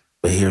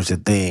 But here's the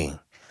thing.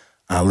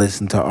 I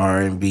listened to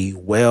R&B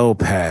well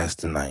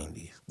past the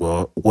 90s.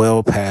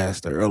 Well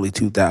past the early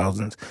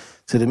 2000s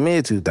to the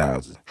mid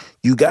 2000s.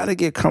 You got to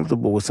get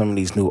comfortable with some of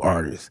these new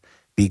artists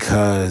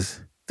because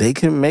they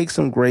can make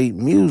some great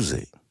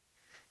music.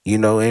 You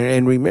know,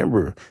 and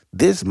remember,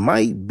 this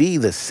might be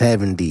the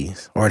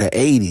 70s or the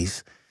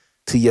 80s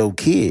to your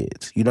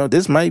kids. You know,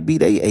 this might be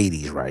their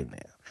 80s right now.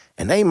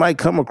 And they might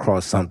come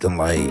across something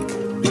like...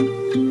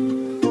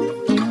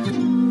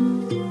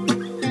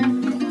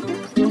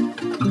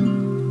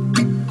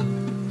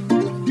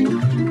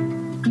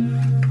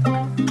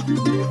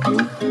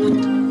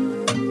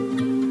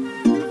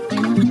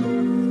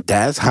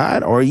 That's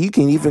hot. Or you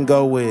can even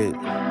go with...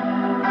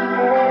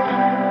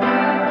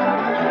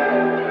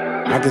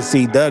 I can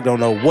see Doug don't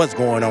know what's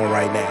going on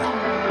right now.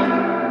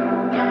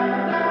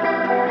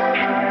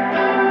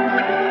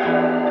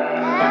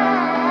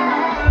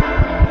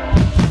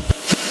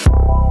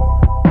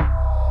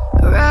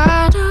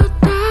 Ride or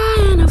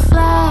die in a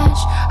flash,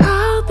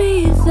 I'll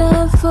be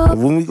there for...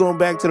 When we go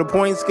back to the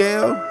point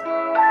scale,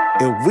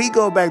 if we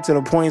go back to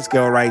the point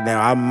scale right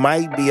now, I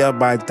might be up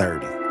by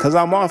 30. Because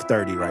I'm off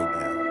 30 right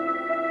now.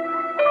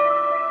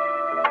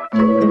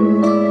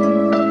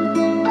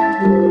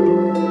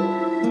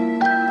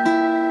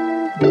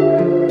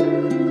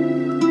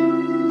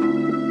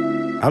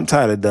 I'm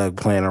tired of Doug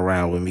playing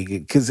around with me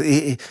because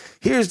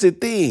here's the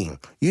thing.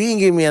 You didn't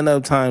give me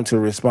enough time to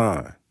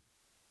respond.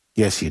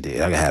 Yes, you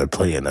did. I had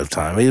plenty enough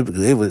time.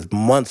 It was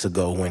months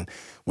ago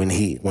when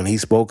he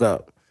spoke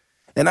up.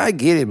 And I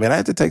get it, man. I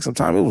had to take some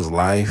time. It was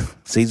life,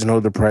 seasonal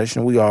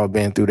depression. We all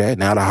been through that.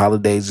 Now the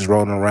holidays is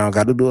rolling around.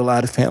 Got to do a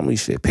lot of family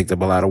shit. Picked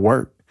up a lot of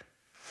work.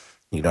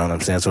 You know what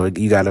I'm saying? So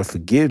you got to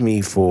forgive me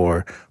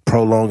for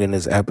prolonging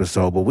this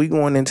episode. But we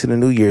going into the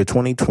new year,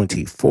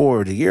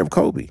 2024, the year of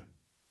Kobe.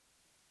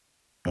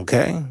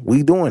 Okay?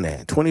 We doing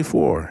that.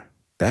 24.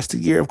 That's the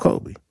year of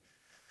Kobe.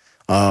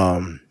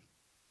 If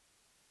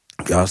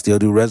y'all still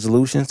do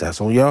resolutions, that's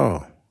on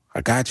y'all.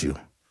 I got you.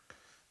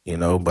 You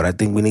know, but I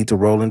think we need to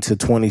roll into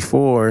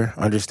 24,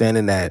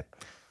 understanding that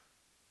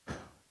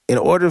in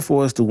order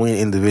for us to win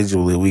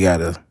individually, we got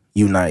to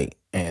unite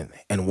and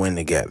win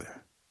together.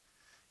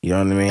 You know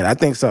what I mean? I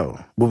think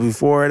so. But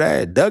before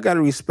that, Doug got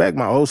to respect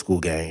my old school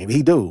game.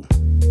 He do.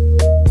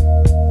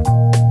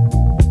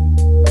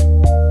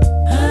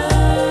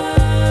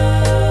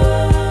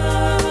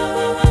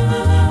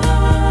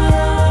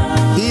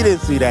 He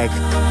didn't see that.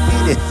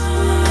 He didn't.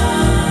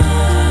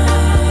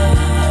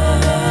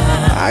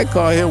 I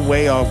caught him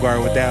way off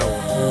guard with that one.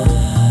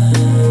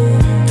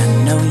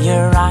 I know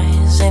your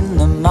eyes in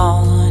the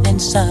morning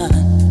sun.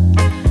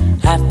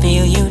 I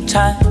feel you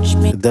touch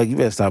me. Doug, you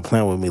better stop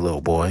playing with me,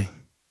 little boy.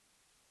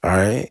 All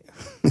right?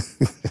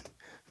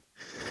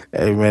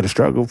 Hey, man, the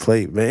struggle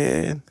plate,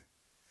 man.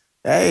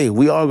 Hey,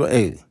 we all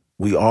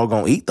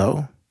gonna eat,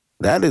 though.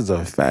 That is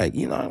a fact.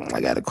 You know, I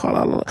got to call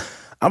out.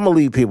 I'm going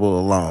to leave people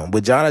alone.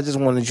 But, John, I just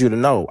wanted you to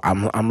know,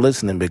 I'm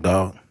listening, big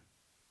dog.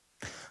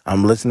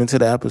 I'm listening to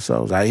the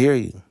episodes. I hear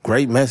you.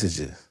 Great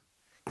messages.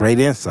 Great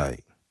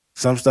insight.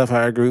 Some stuff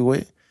I agree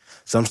with.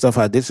 Some stuff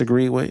I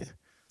disagree with.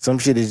 Some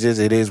shit is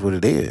just, it is what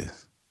it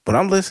is. But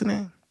I'm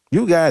listening.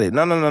 You got it.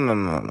 No,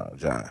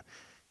 John.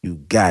 You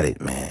got it,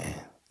 man.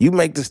 You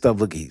make this stuff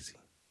look easy.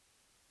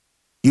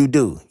 You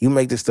do. You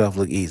make this stuff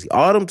look easy.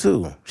 Autumn,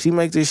 too. She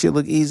makes this shit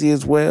look easy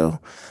as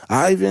well.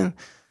 Ivan,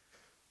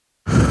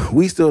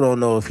 we still don't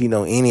know if he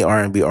know any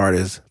R&B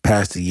artists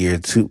past the year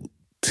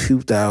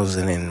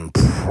 2000 and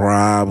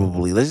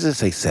probably, let's just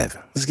say 7.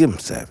 Let's give him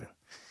 7.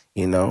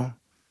 You know?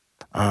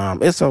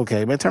 It's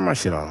okay, man. Turn my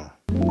shit on.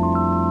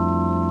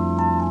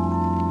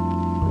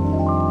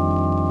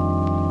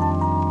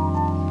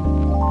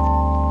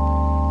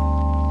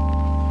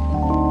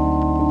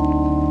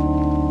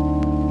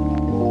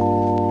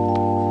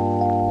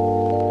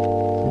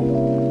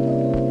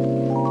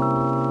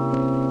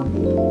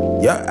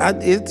 Yeah,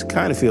 it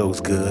kind of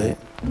feels good.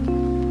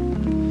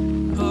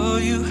 Oh,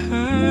 you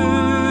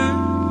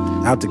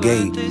heard out the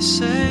gate.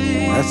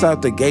 That's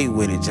out the gate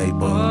with it,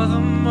 J-Bug.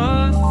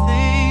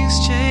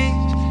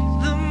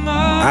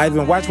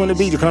 Ivan, watch when the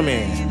beat come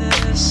in.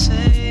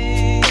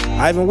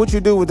 Ivan, what you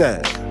do with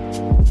that?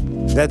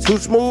 That too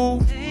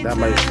smooth? That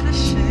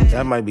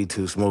might be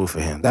too smooth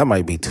for him. That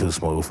might be too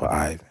smooth for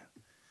Ivan.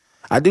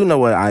 I do know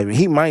what Ivan,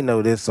 he might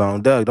know this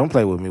song. Doug, don't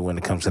play with me when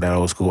it comes to that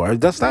old school.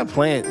 Just stop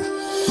playing.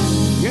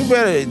 You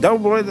better,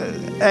 don't do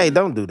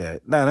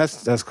that. Nah,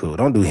 that's cool.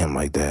 Don't do him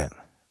like that.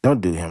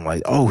 Don't do him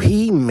like, oh,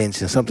 he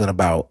mentioned something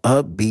about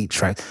upbeat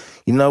track.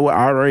 You know what?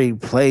 I already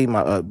played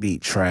my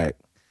upbeat track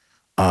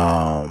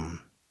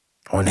on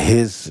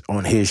his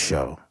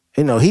show.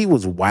 You know, he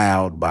was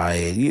wowed by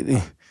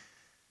it.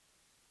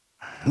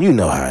 You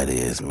know how it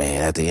is,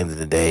 man. At the end of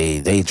the day,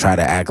 they try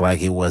to act like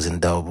it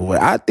wasn't dope.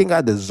 But I think I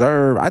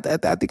deserve,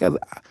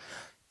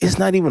 it's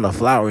not even the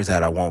flowers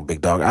that I want, big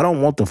dog. I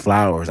don't want the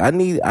flowers. I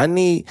need, send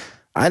me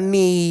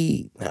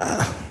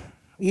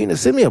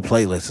a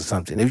playlist or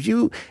something. If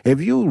you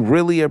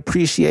really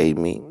appreciate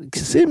me,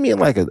 send me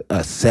like a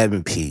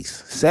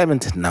 7-piece, 7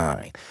 to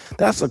 9.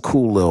 That's a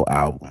cool little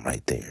album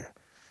right there.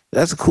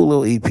 That's a cool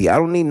little EP. I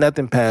don't need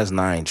nothing past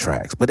 9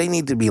 tracks, but they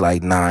need to be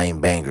like 9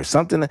 bangers.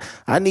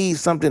 I need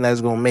something that's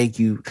gonna make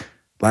you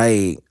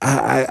like.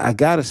 I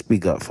gotta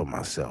speak up for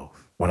myself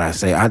when I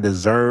say I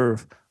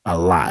deserve a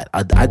lot.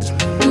 I think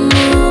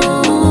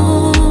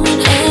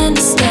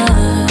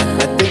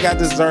I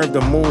deserve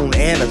the moon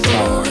and the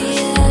stars.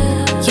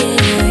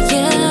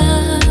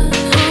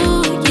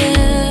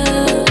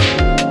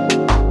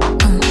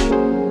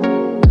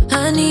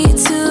 I need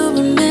to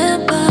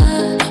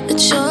remember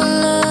that your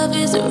love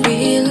is a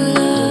real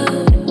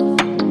love.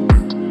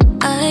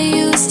 I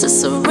used to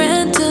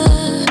surrender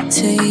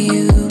to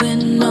you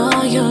and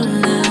all your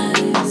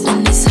lies,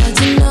 and it's hard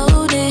to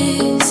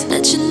notice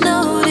that you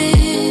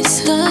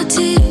notice the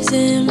tears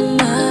in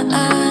my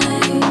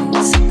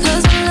eyes.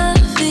 'Cause I love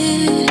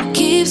it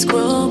keeps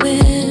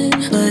growing,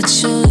 but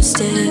you're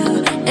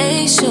still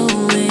ain't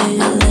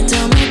showing. I let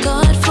down my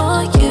guard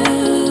for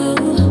you,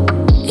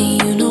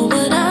 and you know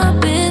what I've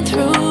been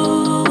through.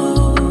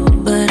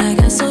 But I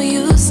got so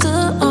used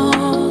to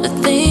all the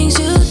things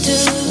you do.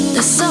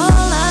 That's all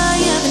I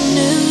ever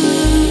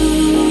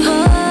knew.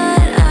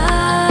 But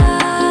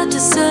I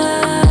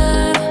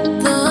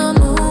deserve the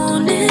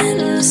moon and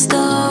the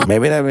stars.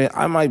 Maybe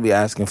I might be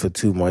asking for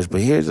too much,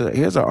 but here's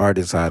an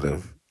artist out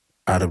of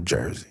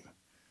Jersey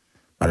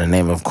by the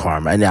name of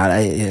Karma,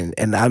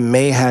 and I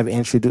may have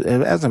introduced.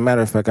 As a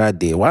matter of fact, I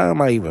did. Why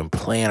am I even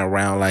playing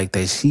around like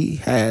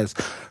that?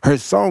 Her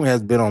song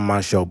has been on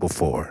my show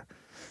before.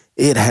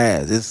 It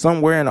has. It's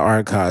somewhere in the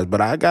archives,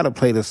 but I gotta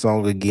play the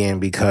song again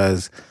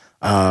because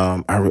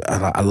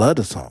I love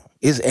the song.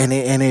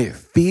 It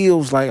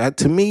feels like,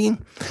 to me,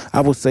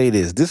 I would say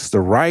this is the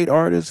right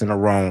artist in the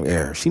wrong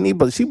era.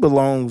 She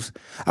belongs,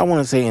 I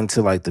want to say,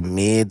 into like the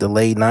mid to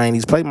late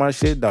 90s. Play my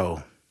shit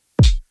though.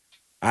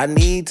 I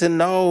need to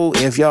know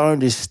if y'all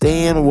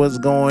understand what's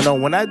going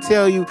on. When I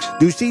tell you,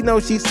 do she know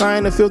she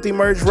signed to Filthy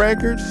Merch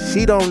Records?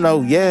 She don't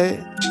know yet.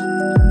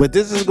 But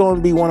this is going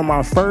to be one of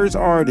my first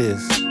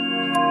artists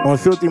on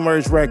Filthy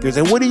Merch Records.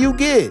 And what do you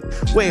get?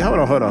 Wait, hold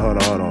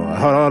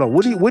on.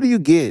 What do you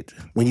get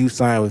when you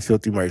sign with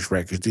Filthy Merch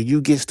Records? Do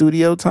you get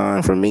studio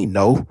time from me?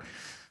 No.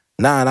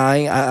 Nah,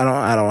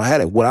 I don't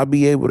have it. Would I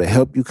be able to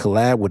help you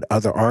collab with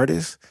other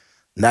artists?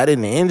 Not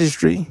in the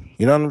industry.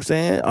 You know what I'm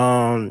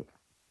saying?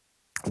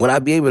 Would I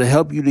be able to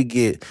help you to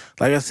get,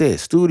 like I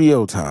said,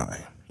 studio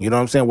time? You know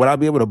what I'm saying? Would I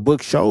be able to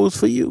book shows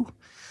for you?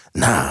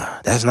 Nah,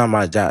 that's not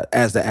my job.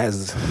 As the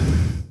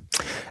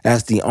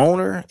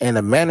owner and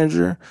the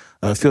manager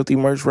of Filthy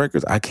Merch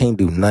Records, I can't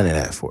do none of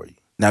that for you.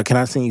 Now, can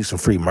I send you some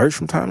free merch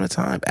from time to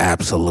time?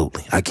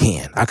 Absolutely, I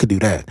can. I could do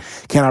that.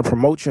 Can I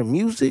promote your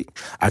music?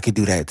 I could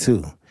do that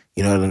too.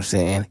 You know what I'm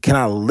saying? Can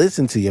I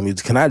listen to your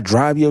music? Can I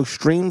drive your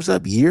streams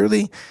up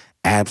yearly?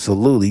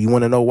 Absolutely. You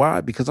want to know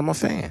why? Because I'm a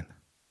fan.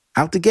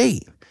 Out the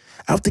gate.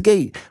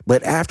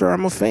 But after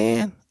I'm a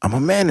fan, I'm a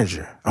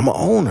manager. I'm an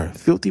owner.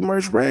 Filthy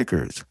Merch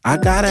Records. I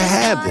gotta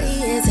have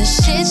this. It's a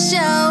shit show.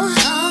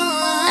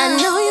 I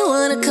know you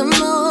wanna come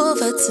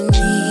over to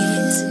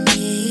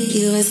me.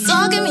 You been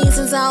stalking me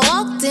since I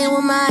walked in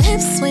with my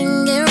hips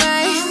swinging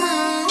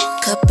right.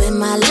 Cup in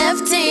my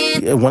left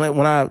hand. Yeah,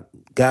 when I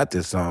got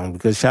this song,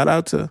 because shout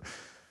out to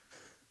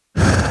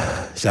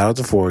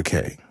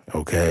 4K,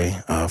 okay?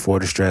 For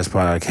the Stress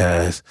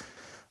Podcast.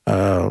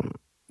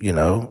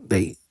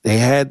 they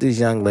had this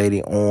young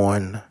lady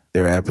on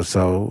their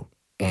episode,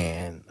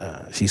 and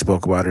she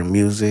spoke about her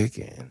music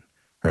and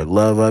her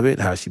love of it,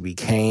 how she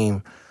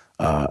became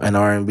an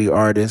R&B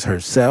artist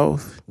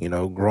herself,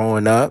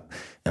 growing up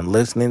and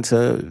listening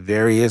to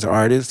various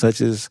artists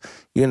such as,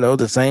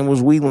 the same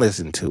as we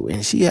listened to.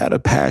 And she had a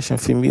passion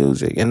for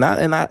music. And I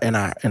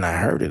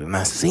heard it, and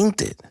I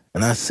synced it.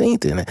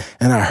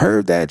 And I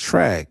heard that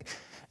track,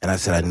 and I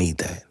said, I need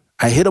that.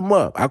 I hit him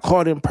up. I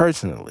called him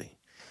personally.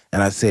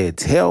 And I said,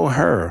 tell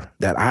her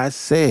that I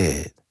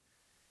said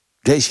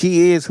that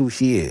she is who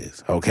she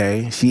is,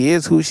 okay? She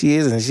is who she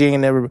is, and she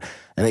ain't never...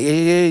 And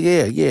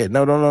yeah.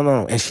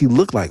 No. And she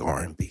looked like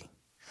R&B.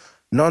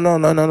 No.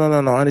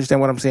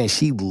 Understand what I'm saying?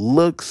 She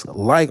looks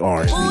like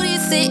R&B. Booty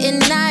sitting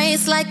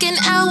nice like an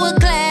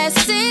hourglass.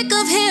 Sick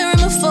of hearing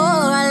before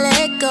I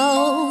let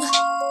go.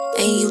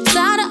 And you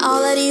tired of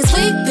all of these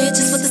weak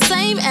bitches with the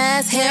same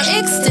ass, hair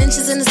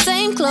extensions and the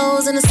same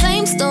clothes and the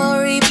same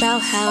story about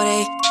how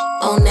they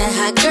on that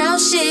hot girl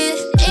shit.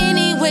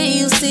 Anyway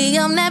you see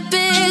I'm that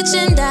bitch,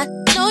 and I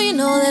know you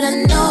know that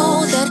I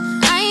know that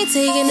I ain't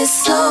taking it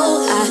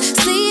slow. I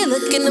see you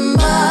looking the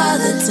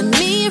mother to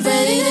me,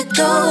 ready to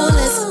go.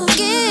 Let's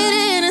get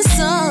into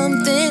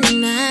something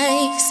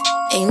nice.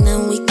 Ain't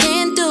nothing we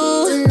can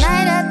do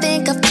tonight. I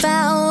think I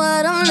found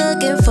what I'm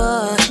looking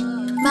for.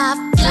 My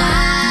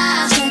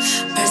fly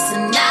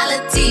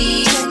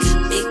personality,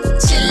 big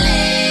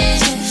chillin',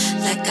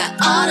 like I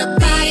ought to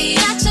be.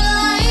 Got you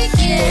like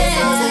it.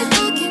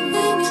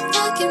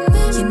 Fucking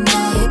with me. You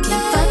know you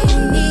can't fuck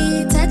with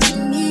me,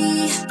 touching me.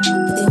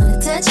 They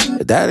wanna touch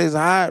me. That is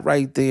hot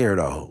right there,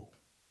 though.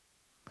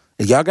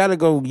 You gotta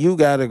go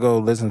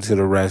listen to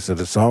the rest of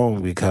the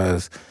song,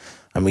 because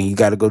you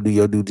gotta go do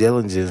your due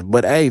diligence.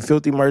 But hey,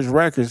 Filthy Merch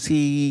Records,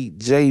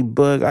 J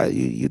Bug,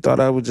 you thought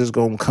I was just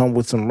gonna come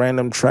with some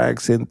random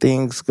tracks and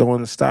things going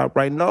to stop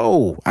right?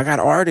 No, I got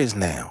artists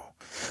now.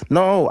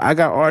 No, I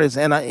got artists,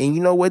 and you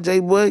know what,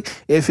 J Bug?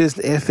 If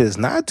it's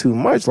not too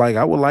much, like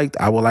I would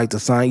like to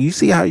sign. You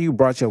see how you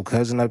brought your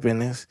cousin up in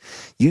this?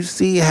 You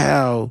see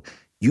how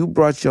you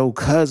brought your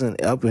cousin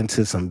up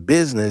into some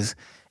business,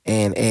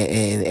 and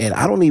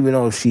I don't even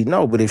know if she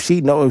know, but if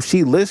she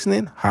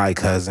listening, hi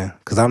cousin,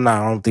 because I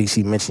don't think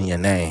she mentioned your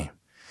name.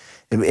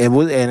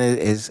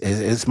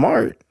 It's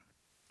smart.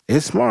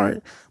 It's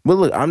smart. But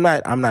look, I'm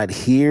not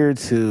here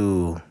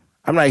to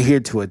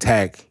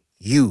attack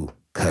you,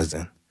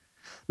 cousin.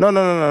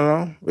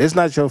 No. It's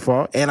not your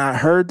fault. And I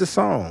heard the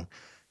song.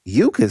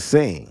 You could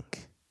sing.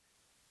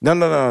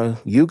 No.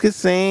 You could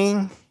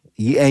sing,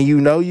 and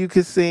you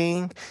could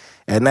sing,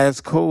 and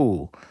that's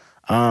cool.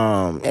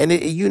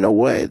 You know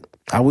what?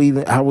 I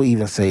will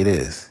even say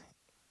this.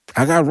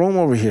 I got room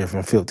over here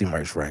from Filthy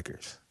Merch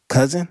Records,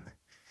 cousin.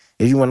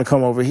 If you want to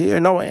come over here,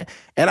 no.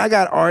 And I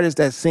got artists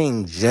that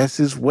sing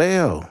just as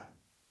well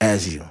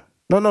as you.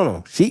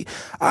 No.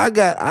 I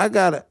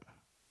got.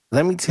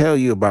 Let me tell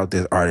you about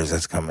this artist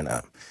that's coming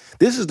up.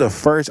 This is the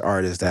first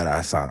artist that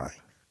I signed.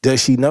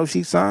 Does she know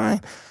she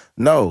signed?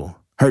 No.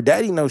 Her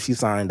daddy knows she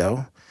signed,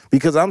 though,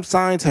 because I'm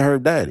signed to her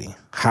daddy.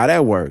 How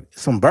that work?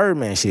 Some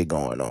Birdman shit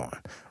going on,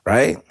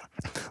 right?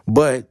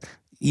 But,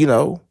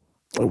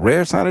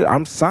 Rare Signage,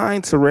 I'm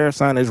signed to Rare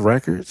Signage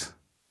Records.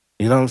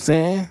 You know what I'm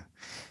saying?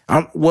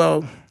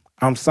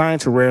 I'm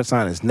signed to Rare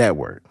Signage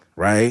Network,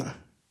 right?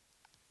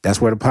 That's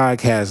where the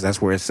podcast,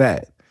 that's where it's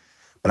at.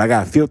 But I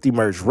got Filthy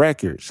Merch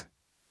Records,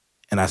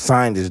 and I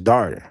signed his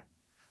daughter,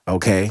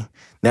 okay?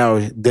 Now,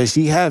 does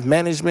she have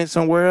management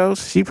somewhere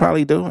else? She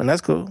probably do, and that's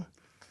cool.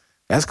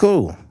 That's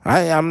cool.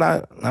 I'm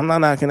not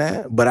knocking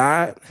that. But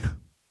I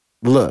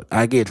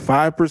get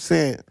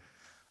 5%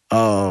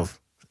 of,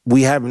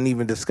 we haven't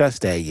even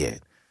discussed that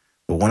yet.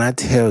 But when I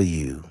tell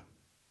you,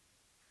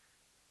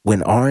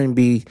 when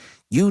R&B,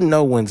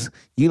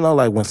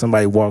 like when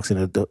somebody walks in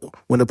the door,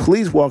 when the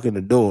police walk in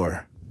the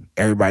door,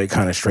 everybody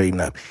kind of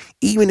straighten up.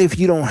 Even if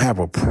you don't have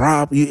a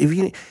problem, if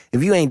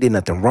you ain't did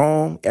nothing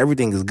wrong,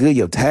 everything is good,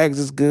 your tags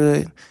is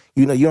good,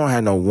 you don't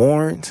have no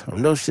warrants or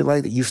no shit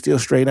like that, you still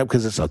straighten up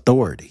because it's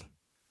authority.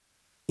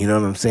 You know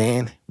what I'm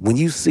saying? When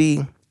you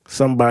see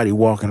somebody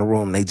walk in the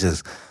room, they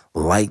just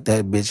light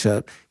that bitch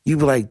up, you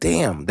be like,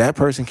 damn, that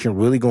person can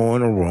really go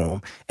in a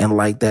room and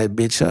light that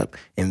bitch up.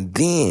 And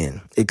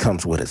then it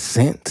comes with a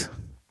scent.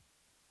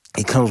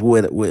 It comes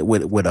with a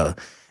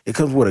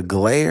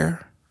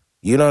glare.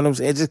 You know what I'm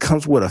saying? It just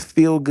comes with a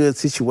feel-good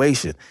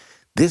situation.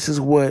 This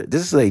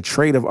is a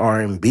trait of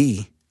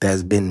R&B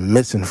that's been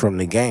missing from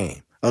the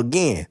game.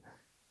 Again,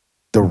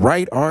 the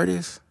right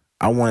artist,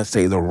 I want to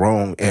say the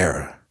wrong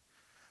era.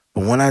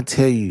 But when I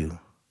tell you,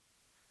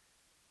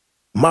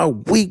 my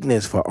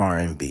weakness for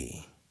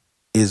R&B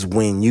is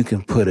when you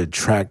can put a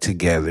track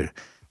together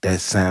that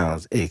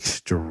sounds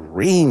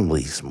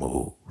extremely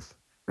smooth,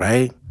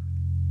 right?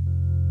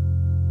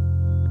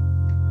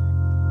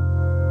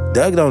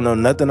 Doug don't know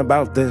nothing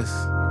about this.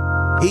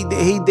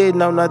 He did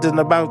know nothing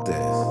about this.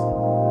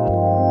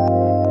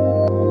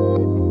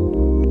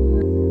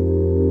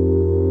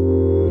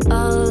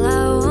 All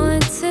I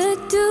want to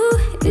do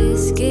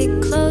is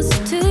get close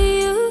to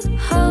you,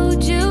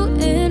 hold you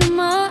in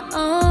my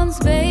arms,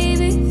 baby.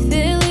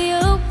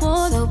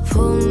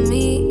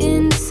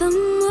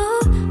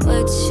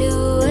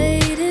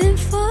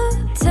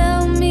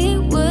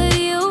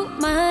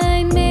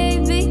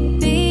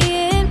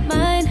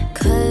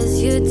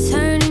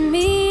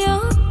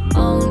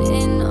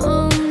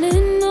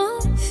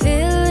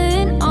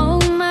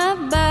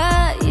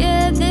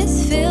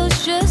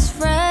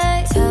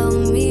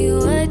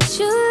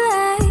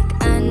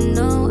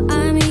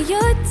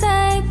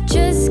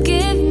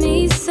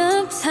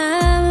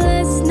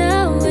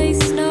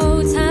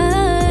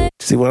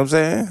 what I'm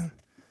saying?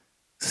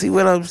 See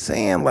what I'm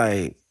saying?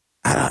 Like,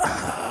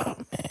 oh,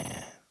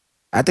 man.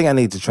 I think I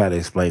need to try to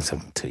explain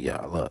something to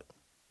y'all. Look,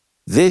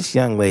 this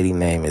young lady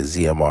name is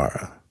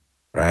Ziamara,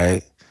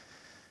 right?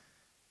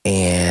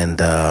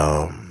 And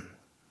I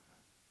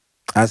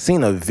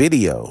seen a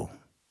video,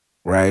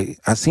 right?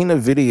 I seen a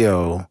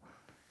video,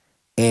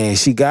 and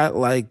she got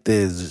like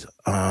this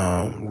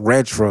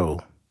retro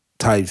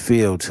type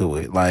feel to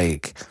it,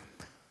 like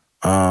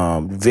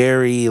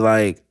very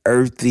like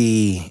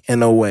earthy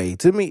in a way.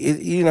 To me,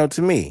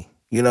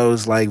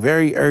 it's like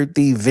very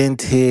earthy,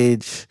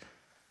 vintage.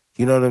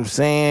 You know what I'm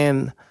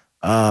saying?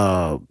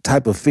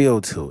 Type of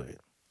feel to it.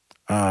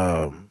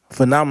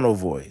 Phenomenal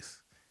voice.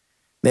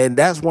 And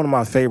that's one of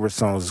my favorite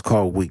songs. It's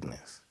called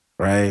Weakness,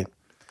 right?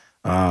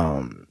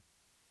 And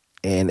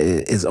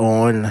it is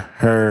on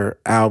her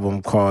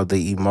album called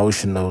The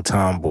Emotional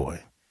Tomboy.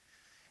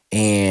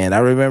 And I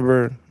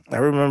remember,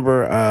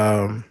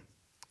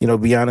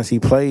 be honest, he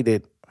played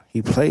it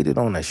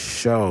on a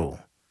show.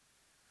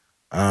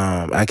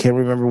 I can't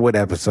remember what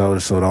episode,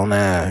 so don't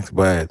ask.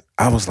 But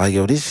I was like,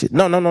 yo, this shit.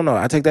 No.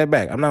 I take that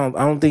back. I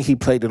don't think he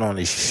played it on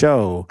his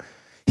show.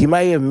 He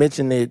might have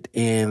mentioned it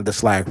in the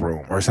Slack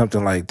room or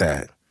something like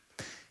that.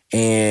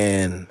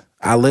 And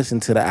I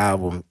listened to the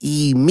album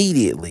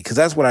immediately because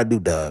that's what I do,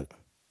 Doug.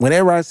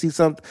 Whenever I see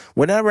some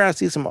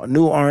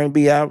new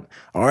R&B out,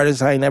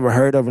 artists I ain't never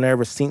heard of and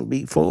never seen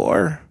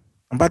before,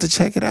 I'm about to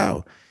check it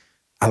out.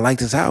 I like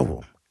this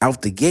album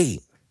out the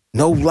gate.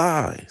 No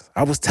lies.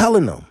 I was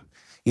telling them.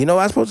 I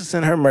was supposed to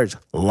send her merch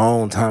a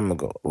long time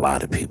ago. A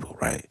lot of people,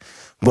 right?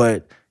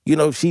 But,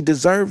 she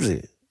deserves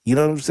it. You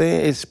know what I'm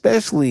saying?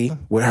 Especially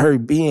with her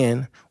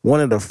being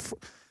one of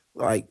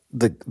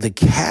the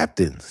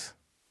captains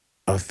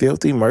of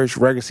Filthy Merch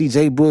Records.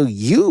 CJ Boog,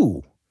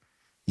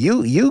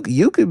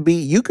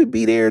 you could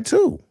be there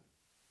too.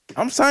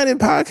 I'm signing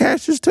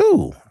podcasters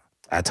too.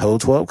 I told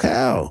 12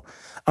 Cal.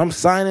 I'm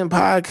signing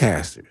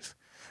podcasters.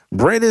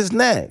 Britt is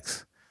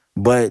next.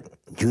 But,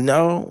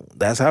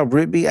 that's how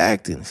Britt be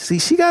acting. See,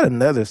 she got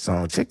another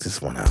song. Check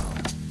this one out.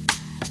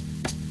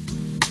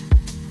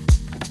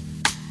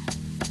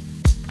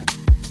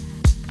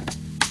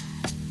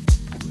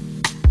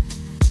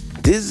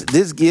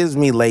 This gives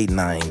me late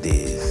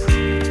 90s.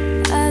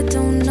 I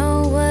don't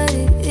know what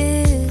it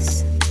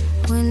is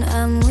when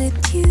I'm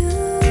with you.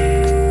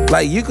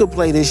 Like, you could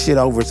play this shit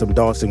over some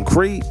Dawson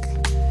Creek.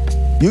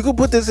 You could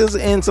put this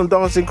in some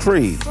Dawson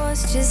Creek.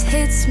 Force just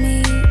hits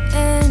me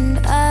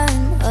and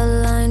I'm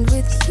aligned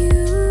with you.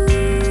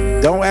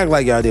 Don't act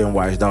like y'all didn't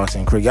watch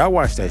Dawson Creek. Y'all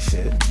watched that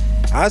shit.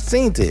 I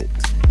seen it.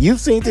 You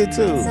seen it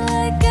too. It's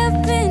like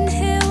I've been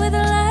hit with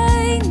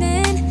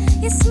lightning.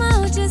 Your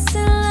smile just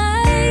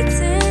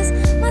enlightens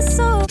my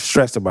soul.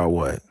 Stressed about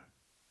what?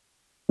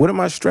 What am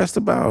I stressed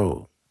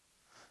about?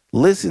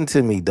 Listen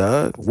to me,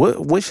 Doug.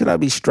 What should I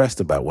be stressed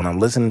about when I'm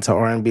listening to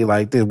R&B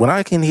like this? When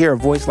I can hear a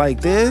voice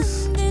like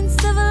this?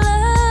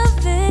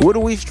 What are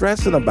we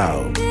stressing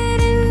about?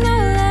 Didn't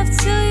know love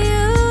to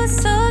you.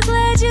 So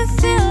glad you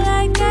feel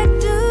like I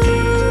do.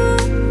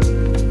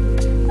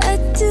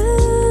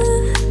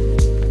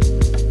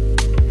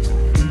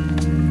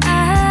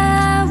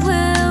 I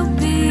will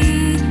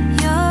be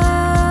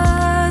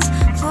yours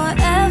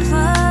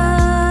forever.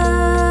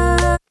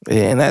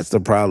 And that's the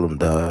problem,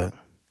 Doug.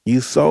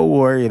 You so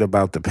worried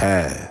about the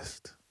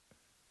past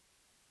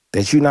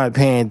that you're not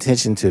paying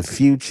attention to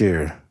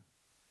future,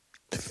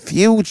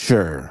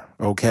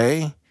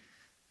 okay?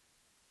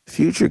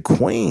 Future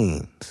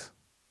queens.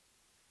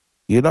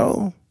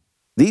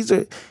 These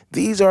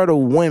are the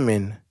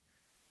women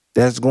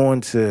that's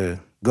going to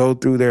go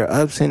through their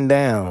ups and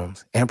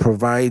downs and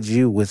provide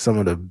you with some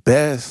of the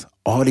best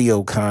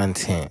audio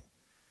content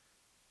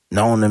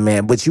known to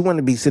man. But you want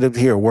to be sitting up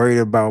here worried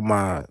about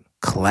my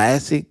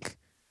classic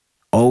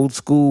old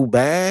school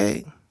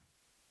bag?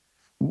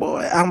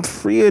 Boy, I'm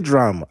free of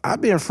drama.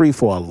 I've been free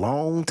for a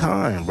long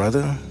time,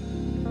 brother.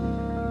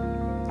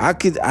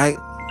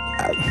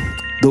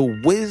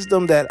 The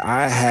wisdom that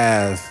I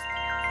have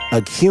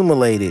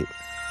accumulated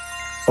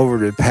over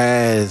the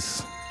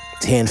past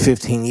 10,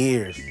 15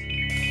 years,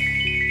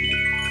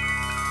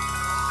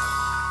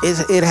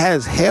 it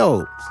has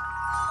helped.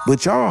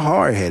 But y'all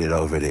hard-headed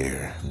over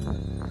there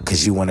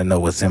because you want to know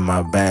what's in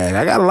my bag.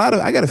 I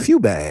got a few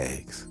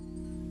bags.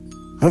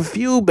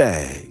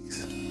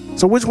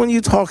 So which one you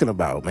talking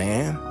about,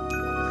 man?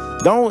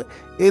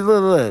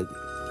 Look.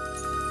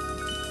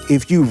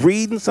 If you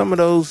reading some of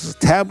those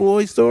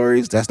tabloid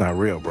stories, that's not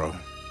real, bro.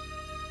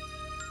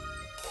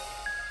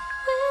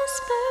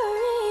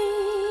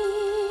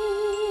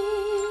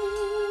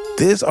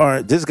 This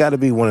got to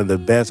be one of the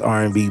best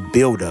R&B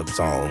build-up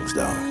songs,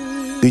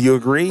 though. Do you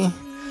agree?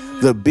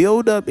 The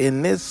build-up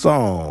in this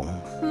song,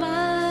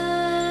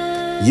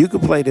 you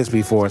could play this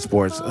before a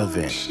sports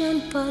event,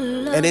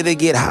 and it'll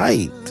get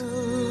hyped.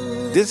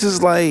 This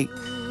is like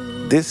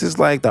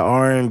the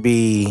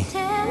R&B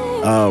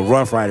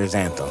Rough Riders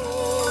anthem.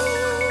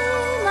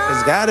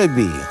 It's gotta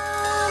be.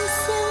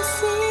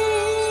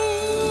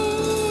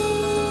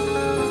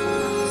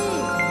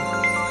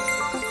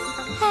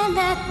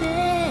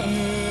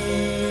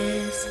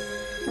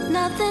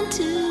 something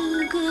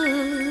too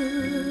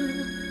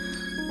good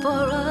for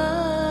us.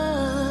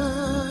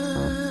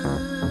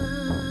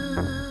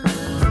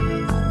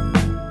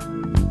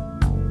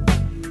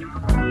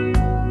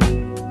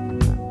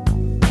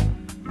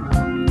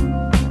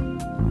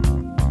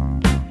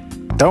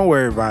 Don't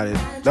worry about it.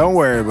 Don't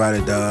worry about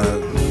it,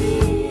 dog.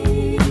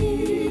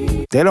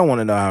 They don't want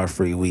to know how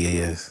free we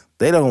is.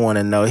 They don't want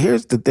to know.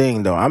 Here's the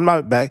thing, though. I'm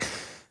not back.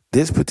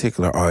 This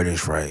particular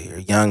artist right here,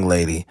 young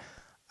lady,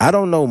 I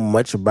don't know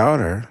much about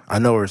her. I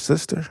know her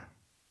sister.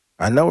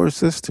 That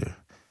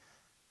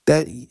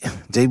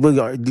J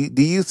Boogie,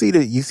 do you see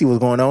what's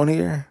going on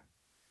here?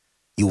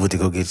 You went to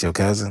go get your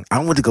cousin. I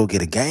went to go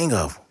get a gang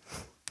of them.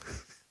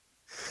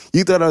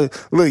 You thought I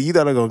was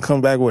gonna come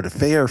back with a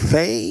fair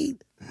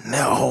fade?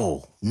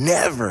 No,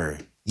 never.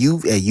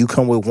 You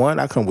come with one,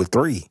 I come with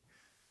three.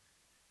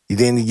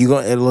 Then you go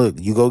and look.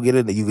 You go get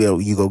it.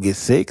 You go get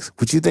 6.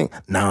 What you think?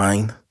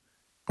 9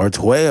 or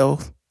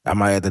 12. I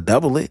might have to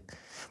double it.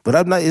 But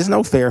I'm not. There's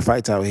no fair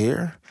fights out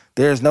here.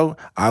 There's no.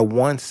 I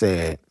once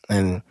said,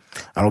 and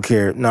I don't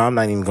care. No, I'm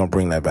not even gonna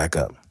bring that back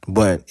up.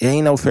 But it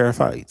ain't no fair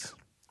fights.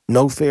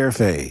 No fair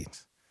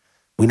fades.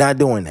 We're not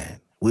doing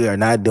that. We are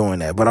not doing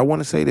that. But I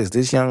want to say this.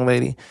 This young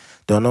lady,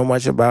 don't know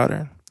much about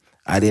her.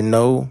 I didn't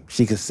know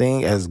she could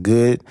sing as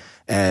good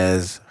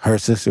as her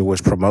sister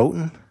was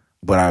promoting.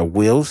 But I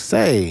will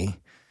say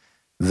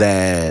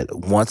that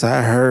once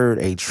I heard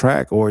a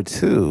track or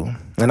two,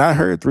 and I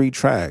heard 3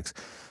 tracks,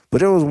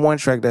 but there was one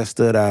track that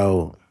stood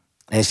out,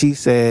 and she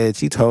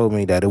told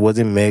me that it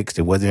wasn't mixed,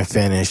 it wasn't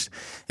finished,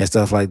 and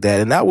stuff like that.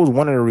 And that was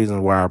one of the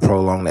reasons why I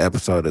prolonged the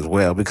episode as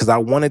well, because I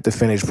wanted the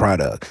finished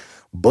product.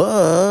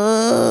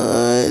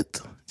 But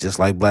just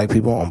like Black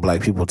people on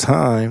Black People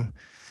Time,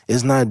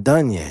 it's not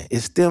done yet.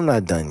 It's still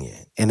not done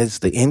yet. And it's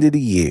the end of the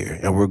year,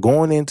 and we're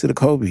going into the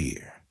Kobe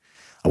year.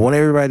 I want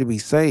everybody to be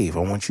safe. I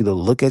want you to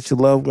look at your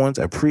loved ones,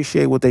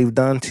 appreciate what they've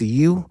done to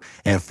you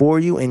and for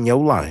you in your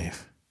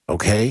life,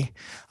 okay?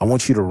 I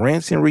want you to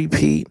rinse and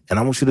repeat, and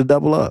I want you to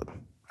double up,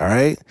 all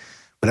right?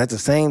 But at the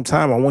same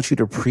time, I want you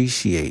to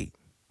appreciate.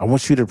 I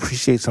want you to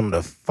appreciate some of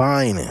the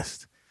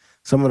finest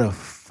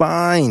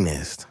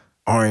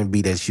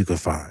R&B that you could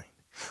find,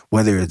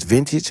 whether it's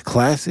vintage,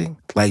 classic,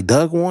 like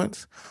Doug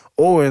wants,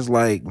 or it's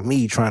like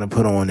me trying to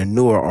put on the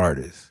newer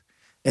artists.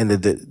 And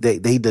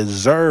they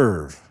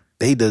deserve.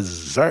 They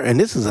deserve, and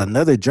this is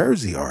another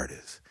Jersey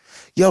artist.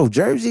 Yo,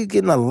 Jersey's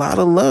getting a lot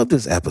of love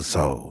this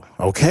episode,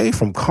 okay?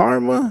 From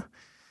Karma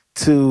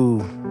to...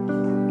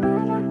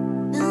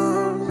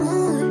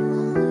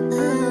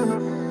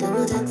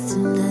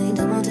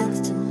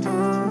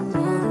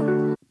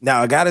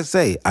 Now, I gotta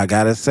say,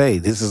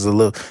 this is a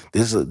little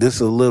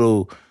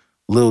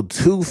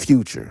too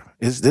future.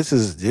 This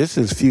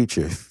is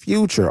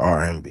future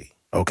R&B,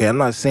 okay? I'm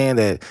not saying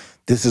that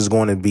this is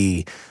going to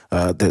be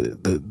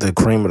the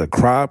cream of the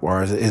crop,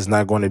 or it's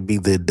not going to be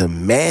the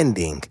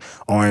demanding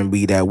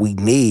R&B that we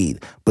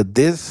need. But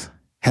this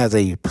has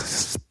a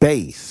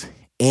space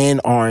in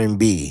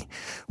R&B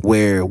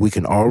where we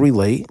can all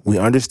relate. We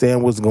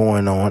understand what's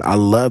going on. I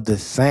love the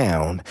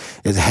sound.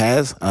 It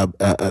has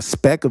a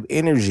speck of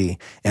energy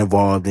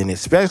involved in it,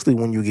 especially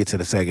when you get to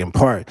the second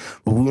part.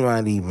 But we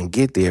might even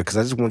get there because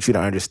I just want you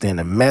to understand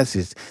the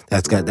message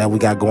that we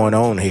got going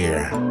on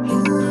here.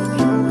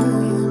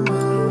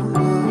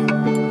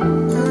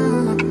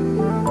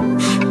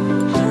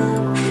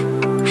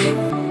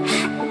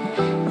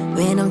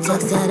 Random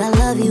text said I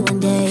love you one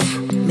day.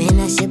 Man,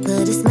 that shit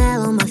put a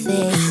smile on my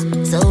face.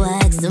 So I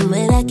asked him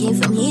where that came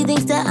from. He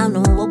thinks that I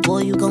know what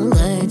boy you gon'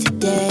 learn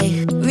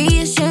today.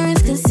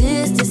 Reassurance,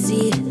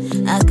 consistency.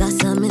 I got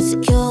some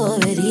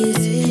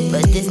insecurities,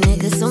 but this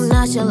nigga so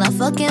nonchalant.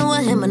 Fucking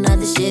with him,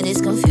 another shit is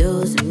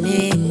confusing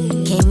me.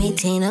 Can't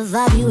maintain a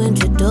vibe you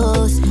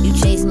introduced. You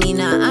chase me,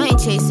 now I ain't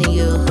chasing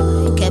you.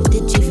 Kept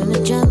it G from the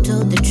jump,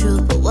 told the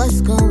truth. But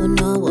what's going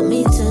on with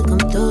me to come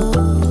through?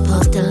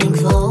 Post a link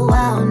for a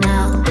while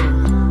now,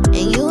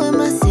 and you in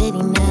my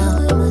city now.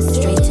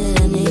 Straight to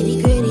the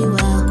nitty gritty,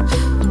 well,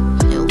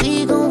 and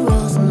we gon'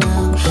 roll some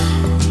now.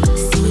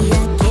 See, I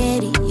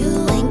get it, you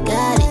ain't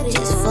got it.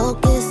 Just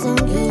focus on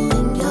you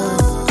and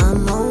yours.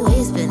 I'm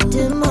always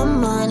spending my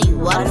money.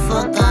 Why the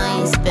fuck I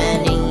ain't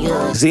spending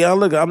yours? See, I'm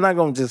not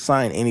gonna just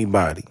sign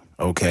anybody,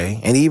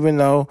 okay? And even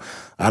though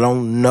I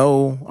don't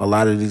know a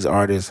lot of these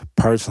artists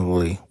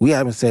personally, we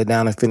haven't sat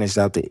down and finished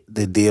out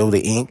the deal,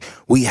 the ink.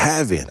 We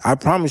haven't. I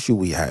promise you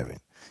we haven't.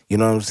 You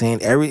know what I'm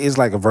saying? It's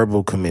like a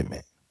verbal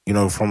commitment, you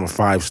know, from a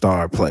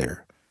 5-star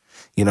player.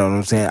 You know what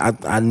I'm saying?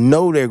 I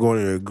know they're going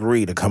to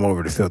agree to come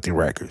over to Filthy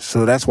Records.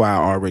 So that's why I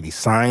already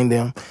signed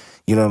them.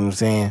 You know what I'm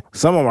saying?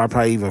 Some of them I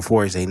probably even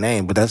forged their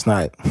name, but that's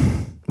not,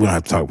 we don't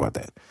have to talk about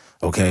that.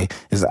 Okay?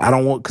 Do I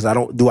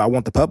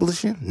want the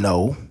publishing?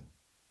 No.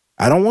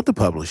 I don't want the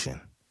publishing.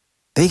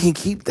 They can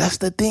keep, that's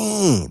the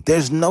thing.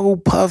 There's no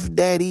Puff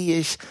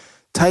Daddy-ish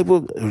type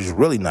of, it was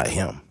really not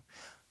him.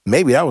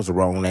 Maybe that was the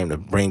wrong name to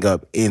bring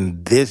up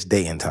in this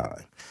day and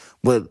time.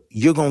 But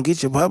you're going to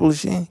get your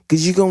publishing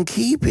because you're going to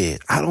keep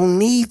it. I don't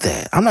need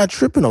that. I'm not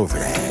tripping over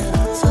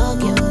that.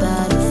 Talking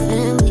about a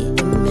family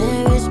and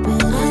marriage,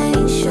 but I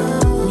ain't sure.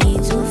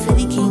 Need to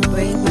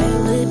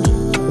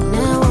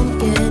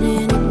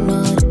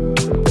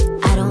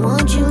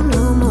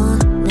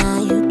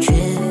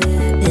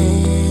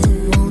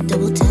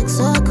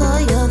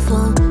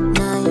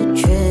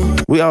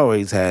We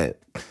always had,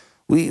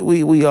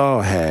 we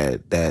all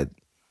had that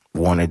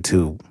one or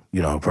two,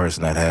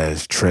 person that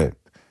has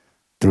tripped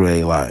through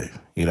their life.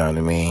 You know what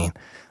I mean?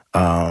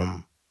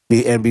 And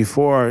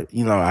before,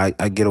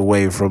 I get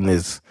away from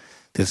this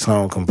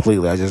song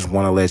completely, I just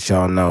want to let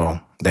y'all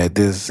know that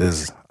this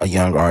is a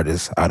young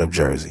artist out of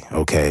Jersey,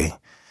 okay?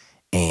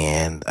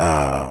 And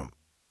I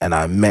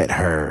met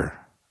her.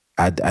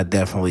 I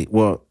definitely,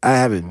 well, I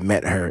haven't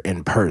met her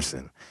in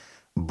person,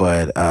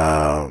 but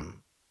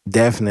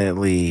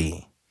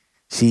definitely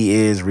she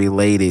is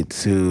related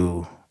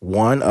to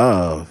one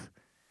of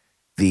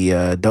the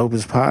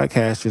dopest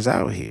podcasters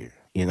out here.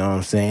 You know what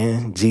I'm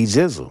saying? G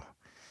Jizzle.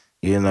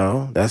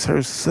 That's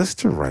her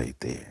sister right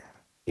there.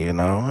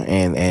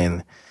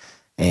 And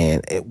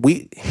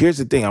here's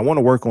the thing. I want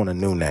to work on a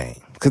new name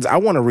because I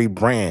want to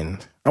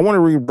rebrand. I want to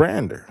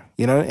rebrand her.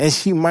 And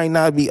she might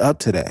not be up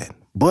to that.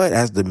 But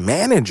as the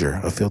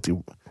manager of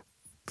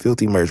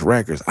Filthy Merch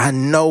Records, I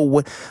know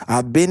what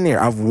I've been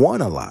there. I've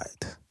won a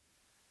lot,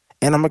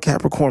 and I'm a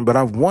Capricorn, but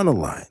I've won a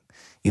lot.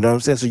 You know what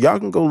I'm saying? So y'all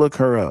can go look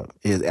her up.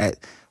 Is at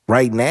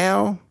right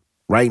now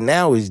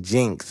is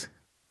Jinx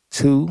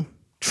 2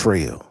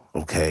 Trill.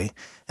 Okay,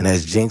 and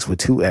that's Jinx with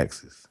 2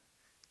 X's.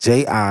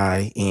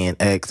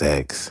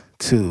 JINXX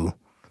 2,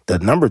 the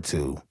number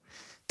 2,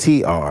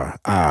 TRILL.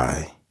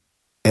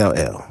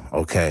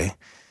 Okay,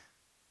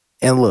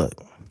 and look,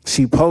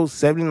 she posts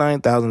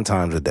 79,000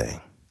 times a day.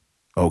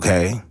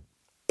 Okay,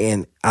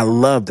 and I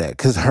love that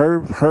because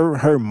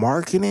her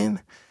marketing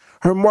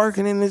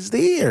is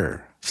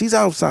there. She's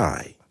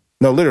outside.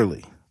 No,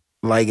 literally,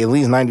 like at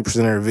least 90%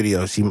 of her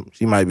videos,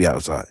 she might be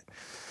outside.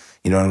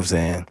 You know what I'm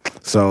saying?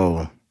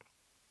 So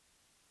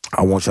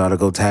I want y'all to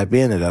go tap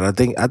into that. I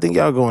think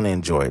y'all going to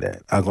enjoy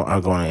that. I'm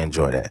going to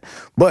enjoy that.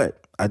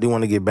 But I do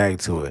want to get back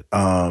to it.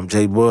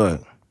 J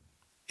Bud,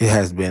 it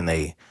has been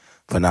a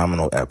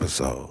phenomenal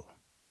episode.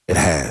 It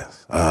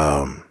has.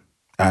 I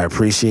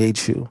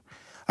appreciate you.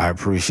 I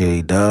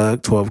appreciate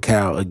Doug, 12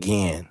 Cal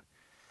again.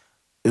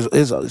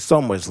 There's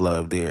so much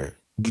love there.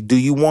 Do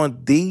you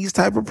want these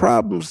type of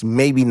problems?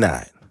 Maybe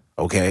not.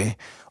 Okay.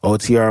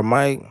 OTR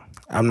Mike,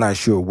 I'm not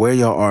sure where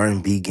your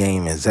R&B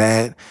game is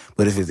at,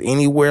 but if it's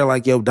anywhere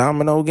like your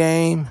domino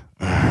game,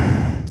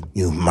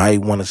 you might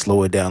want to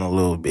slow it down a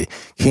little bit.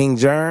 King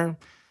Germ,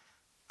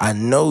 I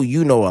know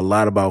you know a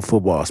lot about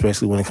football,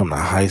 especially when it comes to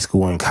high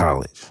school and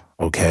college,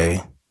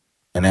 okay?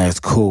 And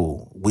that's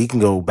cool. We can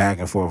go back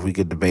and forth. We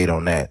could debate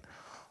on that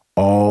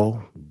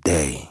all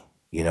day.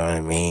 You know what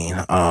I mean?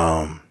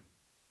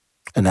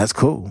 And that's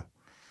cool.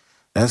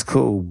 That's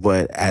cool.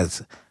 But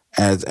as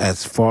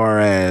far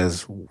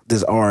as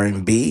this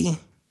R&B,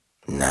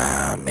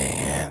 nah,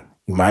 man.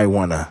 You might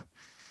want to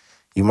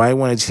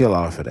chill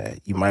off of that.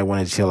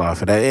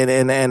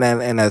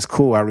 And that's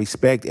cool. I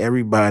respect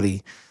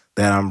everybody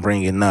that I'm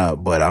bringing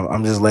up, but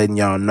I'm just letting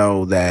y'all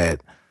know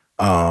that,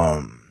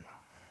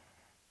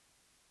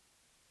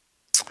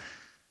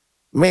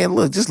 man,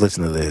 look, just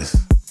listen to this.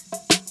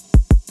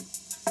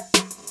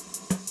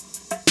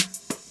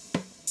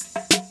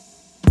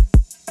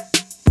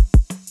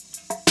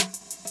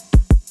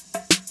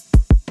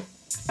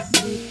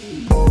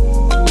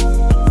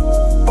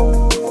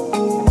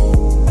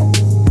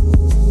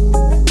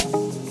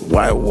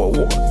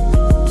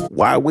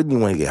 Why wouldn't you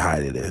want to get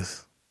high to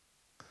this?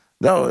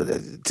 No,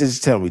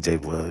 just tell me, J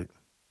Bug.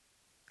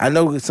 I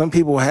know some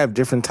people have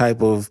different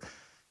type of,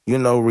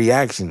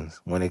 reactions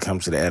when it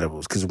comes to the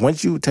edibles. Because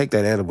once you take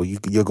that edible,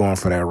 you're going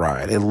for that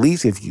ride. At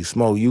least if you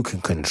smoke, you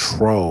can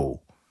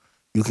control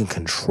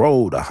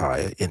the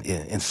high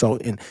in so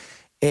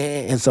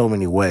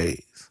many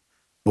ways.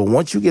 But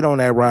once you get on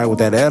that ride with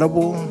that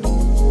edible,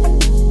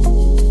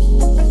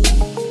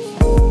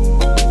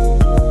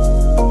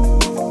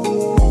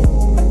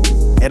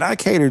 and I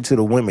catered to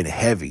the women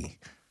heavy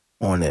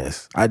on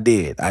this. I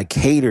did. I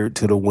catered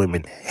to the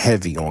women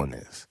heavy on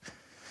this.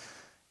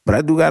 But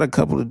I do got a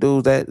couple of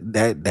dudes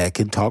that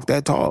can talk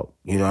that talk.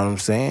 You know what I'm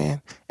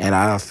saying? And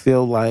I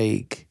feel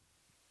like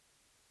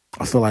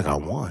I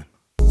won.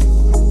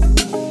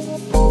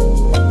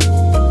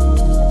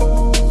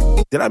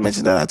 Did I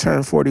mention that I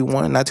turned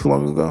 41 not too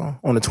long ago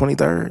on the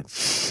 23rd?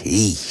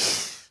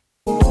 Sheesh.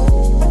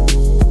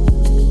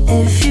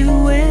 If you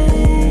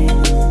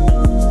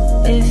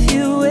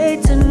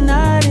wait,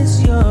 tonight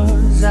is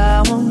yours.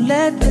 I won't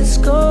let this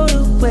go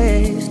to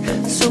waste.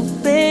 So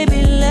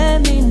baby,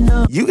 let me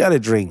know. You gotta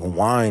drink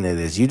wine to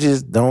this. You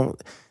just don't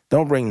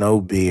bring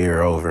no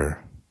beer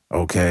over.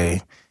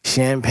 Okay?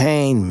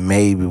 Champagne,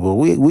 maybe. Well,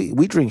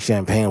 we drink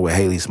champagne with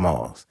Haley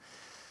Smalls.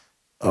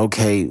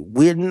 Okay,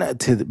 we're not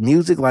to the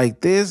music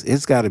like this.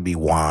 It's got to be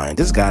wine.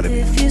 This got to be.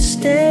 If you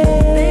stay,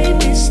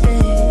 baby,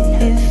 stay.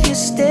 If you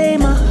stay,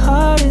 my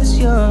heart is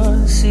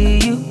yours. See,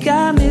 you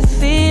got me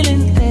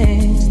feeling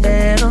things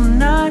that I'm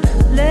not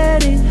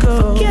letting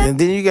go. And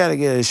then you got to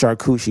get a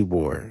charcuterie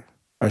board.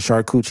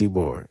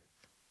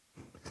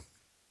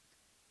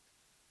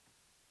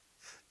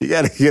 You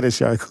got to get a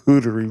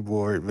charcuterie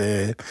board,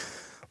 man.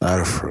 A lot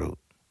of fruit,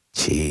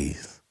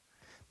 cheese,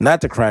 not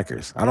the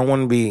crackers. I don't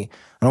want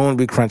to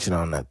be crunching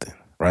on nothing,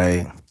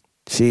 right?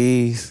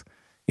 Cheese,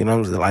 You know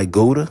what I'm saying? Like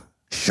Gouda,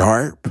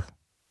 Sharp,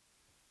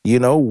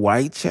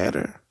 white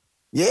cheddar.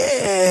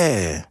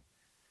 Yeah.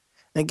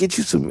 And cut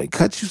you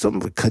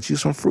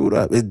some fruit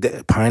up.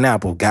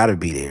 Pineapple gotta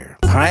be there.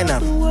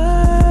 Pineapple.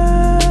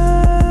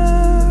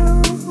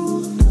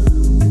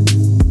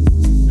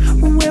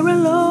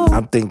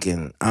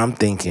 I'm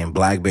thinking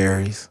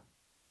blackberries.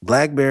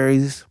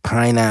 Blackberries,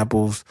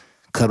 pineapples,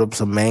 cut up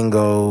some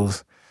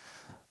mangoes.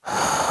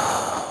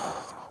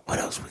 What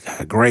else we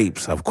got?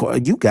 Grapes, of course.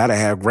 You gotta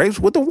have grapes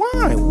with the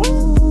wine. What?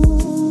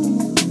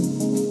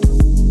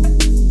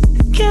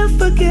 Can't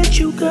forget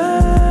you,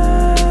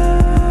 girl.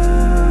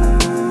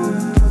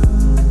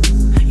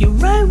 You're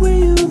right where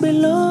you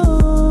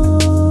belong.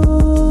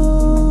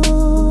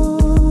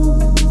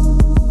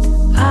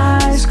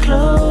 Eyes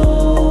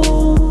closed.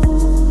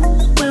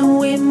 When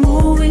we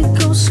move, it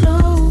goes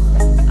slow.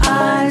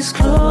 Eyes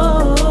closed.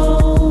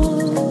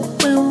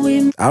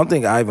 I don't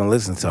think I even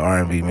listen to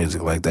R&B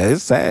music like that.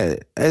 It's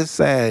sad. It's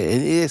sad.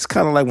 It's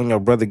kind of like when your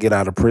brother get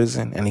out of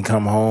prison and he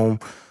come home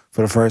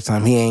for the first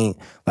time. He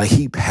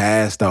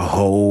passed the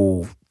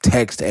whole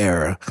text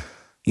era.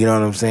 You know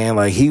what I'm saying?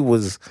 Like he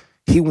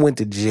went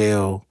to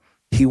jail.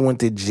 He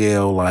went to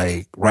jail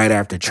like right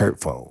after church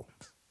phones.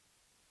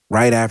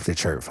 Right after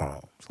church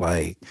phones.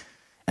 Like,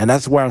 and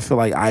that's where I feel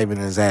like Ivan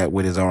is at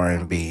with his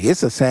R&B.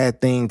 It's a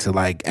sad thing to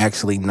like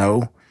actually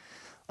know.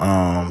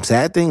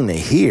 Sad thing to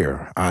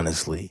hear,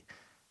 honestly.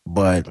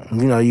 But,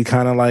 you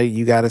kind of like,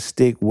 you got to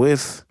stick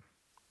with,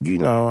 you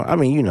know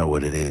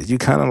what it is. You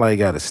kind of like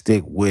got to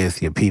stick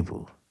with your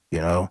people,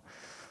 and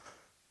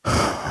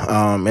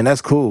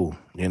that's cool.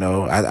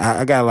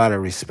 I got a lot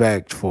of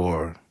respect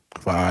for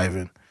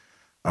Ivan,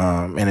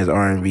 and his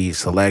R&B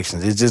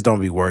selections. It just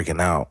don't be working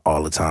out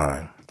all the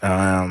time.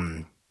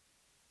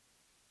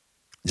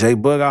 J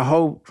Boog,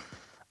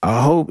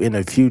 I hope in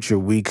the future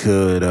we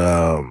could,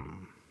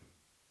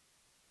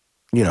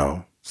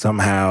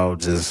 somehow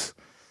just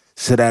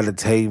sit at a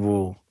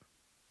table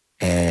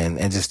and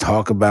just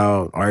talk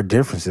about our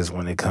differences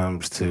when it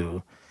comes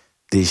to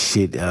this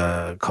shit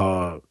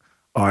called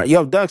art.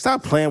 Yo, Doug,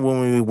 stop playing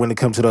when it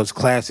comes to those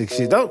classic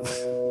shit. Don't be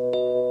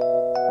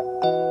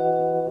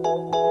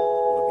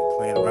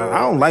playing around. I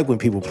don't like when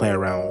people play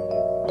around.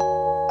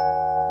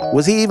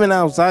 Was he even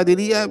outside? Did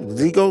he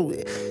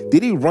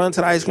run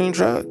to the ice cream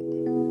truck?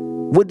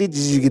 What did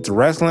you get, the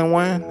wrestling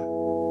one?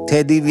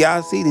 Ted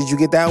DiBiase, did you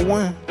get that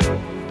one?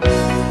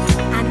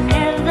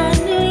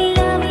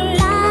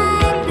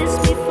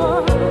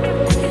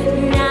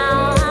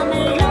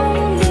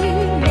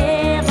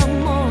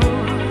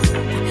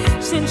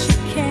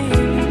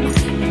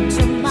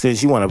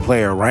 Since you want to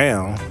play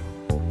around,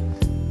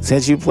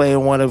 this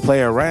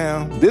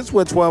is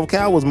what 12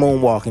 Cal was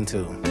moonwalking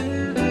to.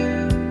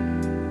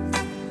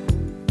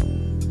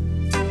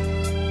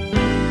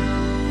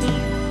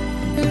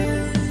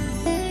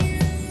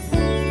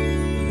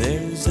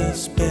 There's a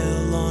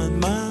spell on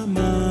my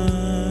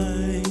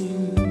mind,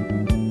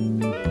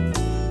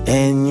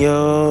 and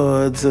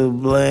you're to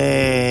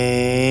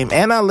blame.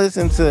 And I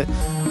listen to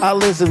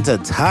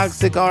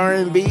toxic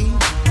R&B.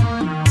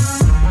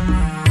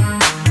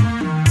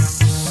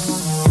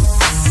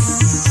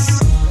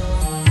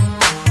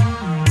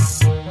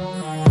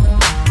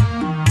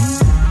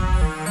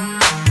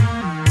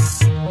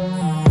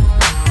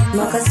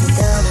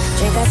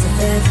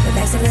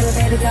 Relax a little,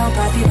 baby, gon'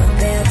 pop you a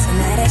pill.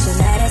 Tonight it's your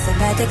night, it's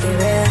about to get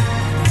real.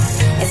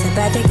 It's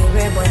about to get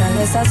real, boy, don't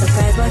look so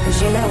surprised, boy,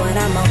 cause you know what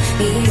I'm on.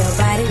 Be your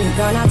body, we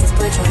gon' out this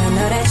put you on.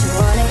 Know that you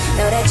want it,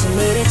 know that you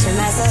need it. Your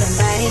mind, soul, and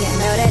body, I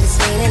know that it's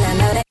meaning, I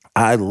know that.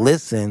 I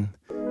listen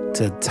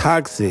to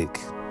toxic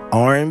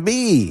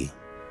R&B,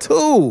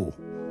 too.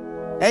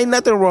 Ain't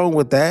nothing wrong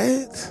with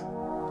that.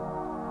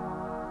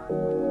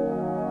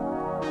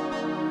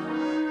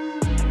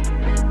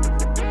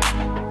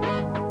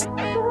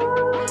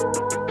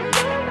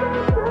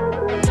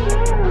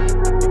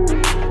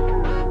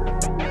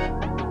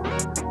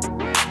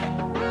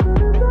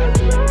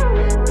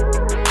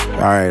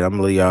 All right, I'm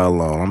gonna leave y'all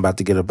alone. I'm about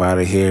to get up out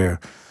of here.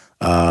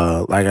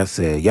 Like I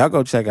said, y'all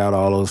go check out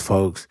all those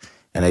folks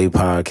and they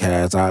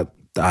podcasts.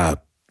 I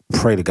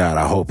pray to God,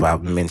 I hope I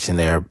mention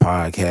their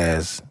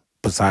podcast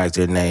besides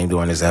their name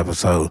during this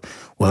episode.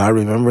 Will I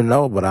remember?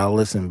 No, but I'll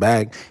listen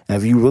back. And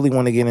if you really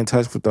want to get in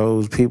touch with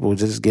those people,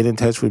 just get in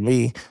touch with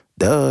me.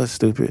 Duh,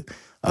 stupid.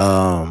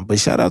 But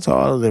shout out to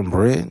all of them,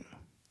 Britt,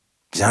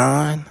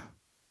 John,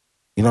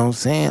 you know what I'm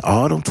saying?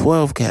 All them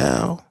 12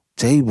 Cal,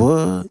 J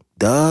Boog,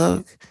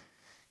 Doug.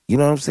 You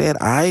know what I'm saying?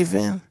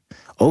 Ivan,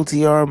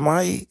 OTR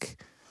Mike.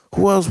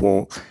 Who else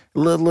won't?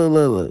 Look.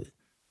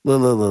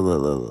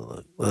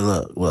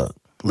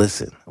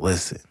 Listen.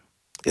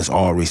 It's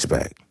all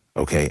respect,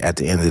 okay? At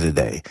the end of the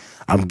day,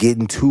 I'm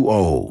getting too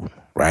old,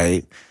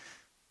 right?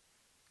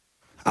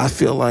 I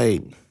feel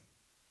like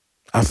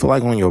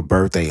on your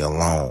birthday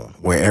alone,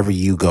 wherever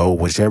you go,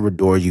 whichever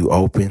door you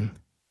open,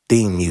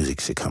 theme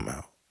music should come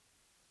out.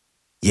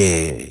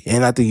 Yeah,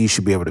 and I think you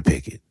should be able to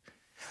pick it.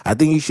 I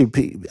think you should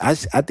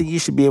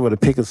be able to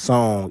pick a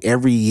song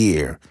every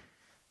year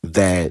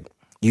that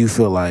you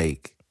feel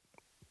like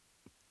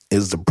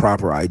is the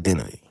proper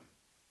identity.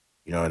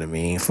 You know what I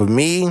mean? For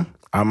me,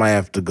 I might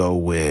have to go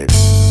with...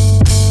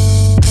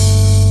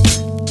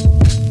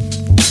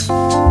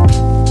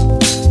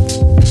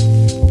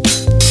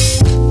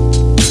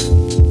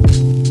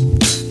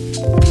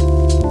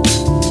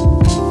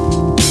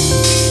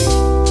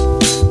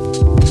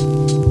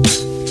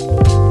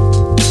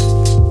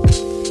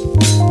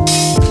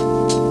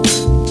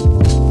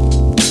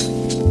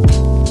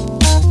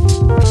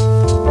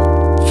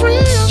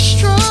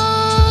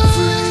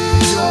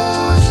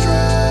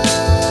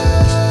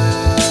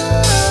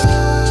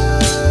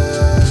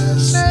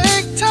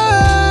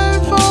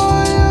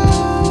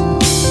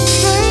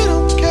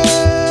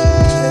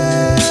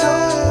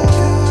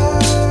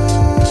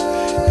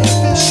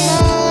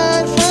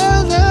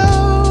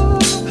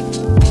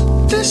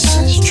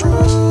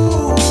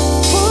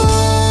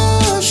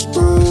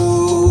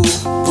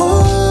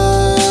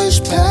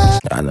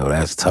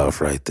 That's tough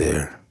right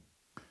there.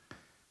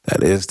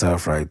 That is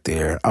tough right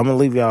there. I'm gonna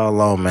leave y'all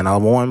alone, man.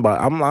 I'm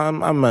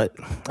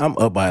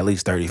up by at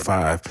least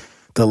 35.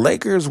 The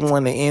Lakers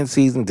won the end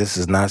season. This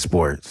is not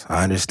sports.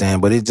 I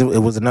understand, but it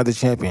was another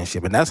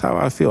championship, and that's how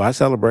I feel. I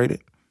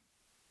celebrated.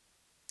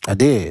 I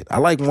did. I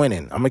like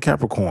winning. I'm a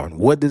Capricorn.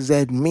 What does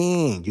that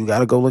mean? You got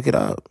to go look it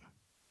up.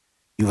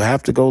 You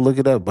have to go look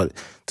it up. But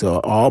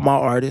to all my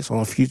artists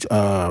on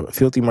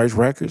Filthy Merch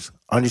Records,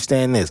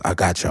 understand this. I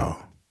got y'all.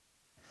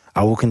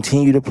 I will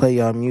continue to play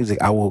y'all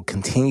music. I will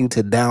continue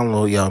to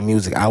download y'all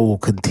music. I will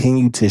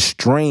continue to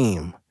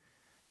stream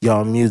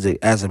y'all music.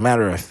 As a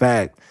matter of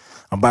fact,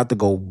 I'm about to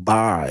go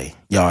buy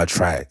y'all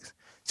tracks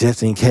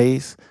just in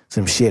case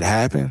some shit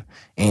happen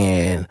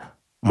and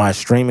my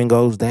streaming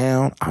goes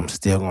down. I'm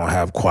still going to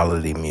have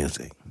quality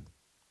music.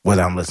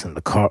 Whether I'm listening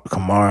to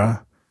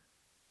Kamara,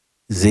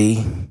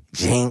 Z,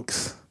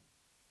 Jinx,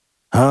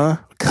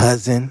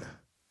 Cousin.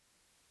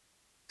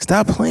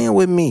 Stop playing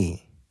with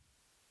me.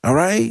 All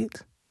right?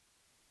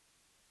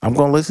 I'm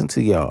going to listen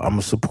to y'all. I'm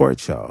going to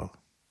support y'all.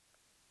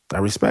 I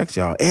respect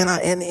y'all.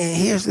 And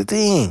here's the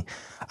thing.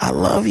 I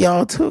love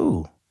y'all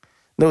too.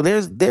 No,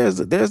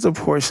 there's a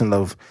portion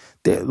of...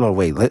 No,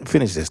 wait.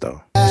 Finish this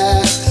though.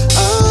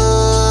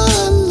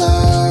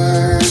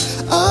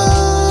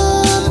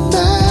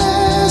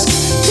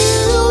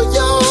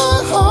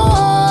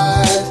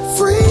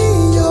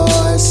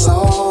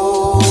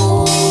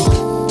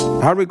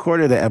 I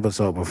recorded an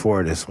episode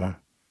before this one.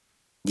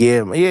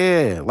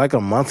 Yeah, like a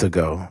month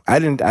ago. I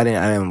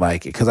didn't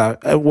like it because I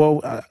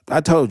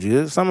told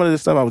you some of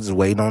this stuff I was just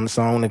waiting on the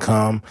song to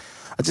come.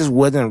 I just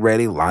wasn't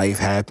ready. Life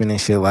happened and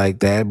shit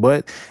like that.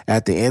 But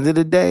at the end of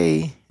the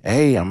day,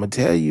 hey, I'm gonna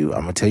tell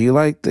you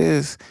like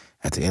this.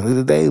 At the end of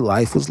the day,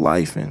 life was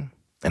lifing,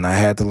 and I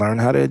had to learn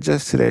how to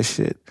adjust to that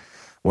shit.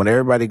 When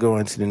everybody go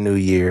into the new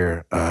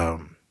year,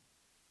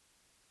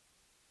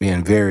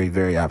 being very,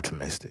 very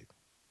optimistic.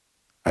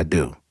 I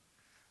do.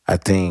 I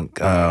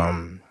think.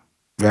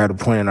 We're at a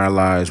point in our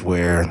lives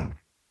where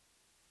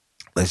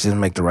let's just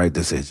make the right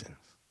decisions,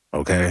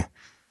 okay?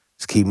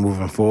 Just keep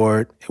moving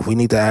forward. If we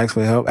need to ask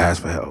for help,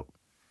 ask for help.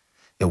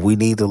 If we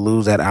need to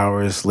lose that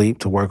hour of sleep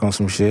to work on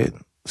some shit,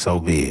 so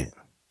be it.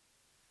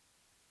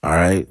 All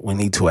right? We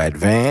need to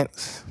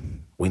advance.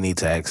 We need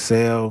to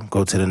excel,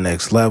 go to the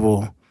next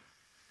level,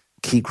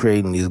 keep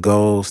creating these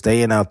goals,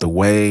 staying out the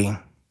way.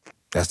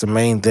 That's the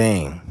main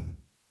thing.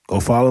 Go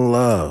fall in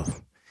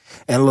love.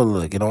 And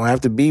look, it don't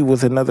have to be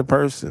with another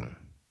person.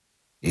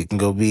 It can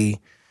go be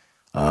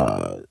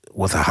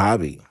with a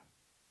hobby,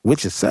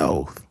 with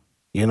yourself,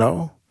 you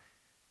know?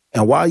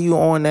 And while you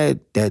on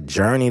that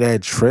journey,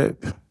 that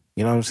trip,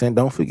 you know what I'm saying?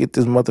 Don't forget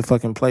this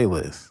motherfucking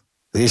playlist.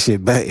 This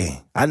shit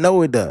bang. I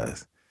know it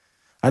does.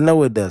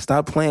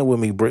 Stop playing with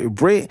me,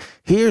 Brit.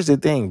 Here's the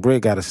thing.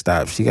 Brit got to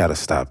stop. She got to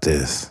stop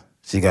this.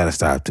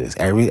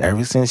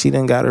 Ever since she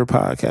done got her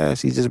podcast,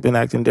 she's just been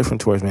acting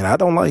different towards me. And I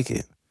don't like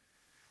it.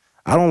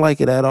 I don't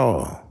like it at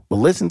all. But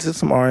listen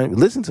to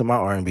my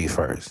R&B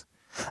first.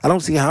 I don't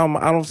see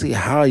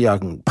how y'all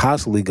can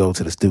possibly go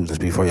to the students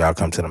before y'all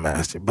come to the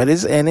master. But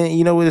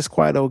you know what? It's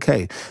quite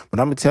okay. But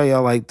I'm gonna tell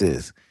y'all like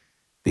this: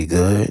 be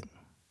good,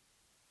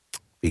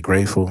 be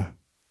grateful,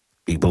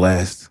 be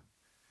blessed.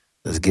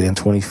 Let's get in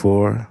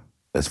 24.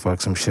 Let's fuck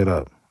some shit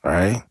up. All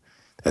right?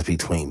 That's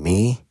between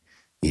me,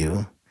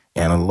 you,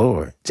 and the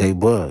Lord. J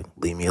Bug,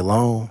 leave me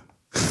alone.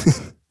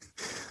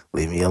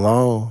 Leave me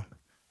alone.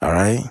 All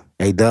right?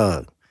 Hey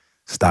Doug,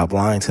 stop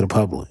lying to the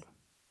public.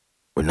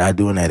 We're not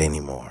doing that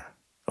anymore.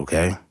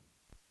 Okay?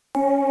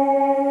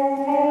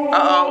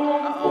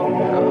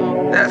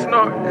 That's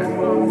North.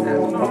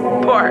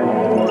 Part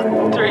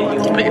 3, you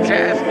bitch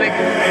ass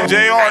nigga. Hey,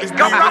 JR, this dude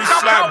really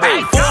slap,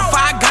 bro. 4 or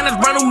 5 gunners,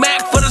 brand new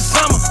Mac for the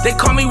summer. They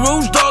call me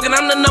Rouge Dog and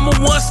I'm the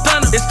 #1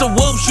 stunner. It's the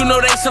whoops, you know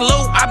they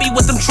salute. I be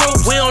with them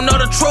troops. We don't know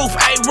the truth.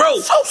 Hey,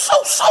 Roo.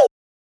 So.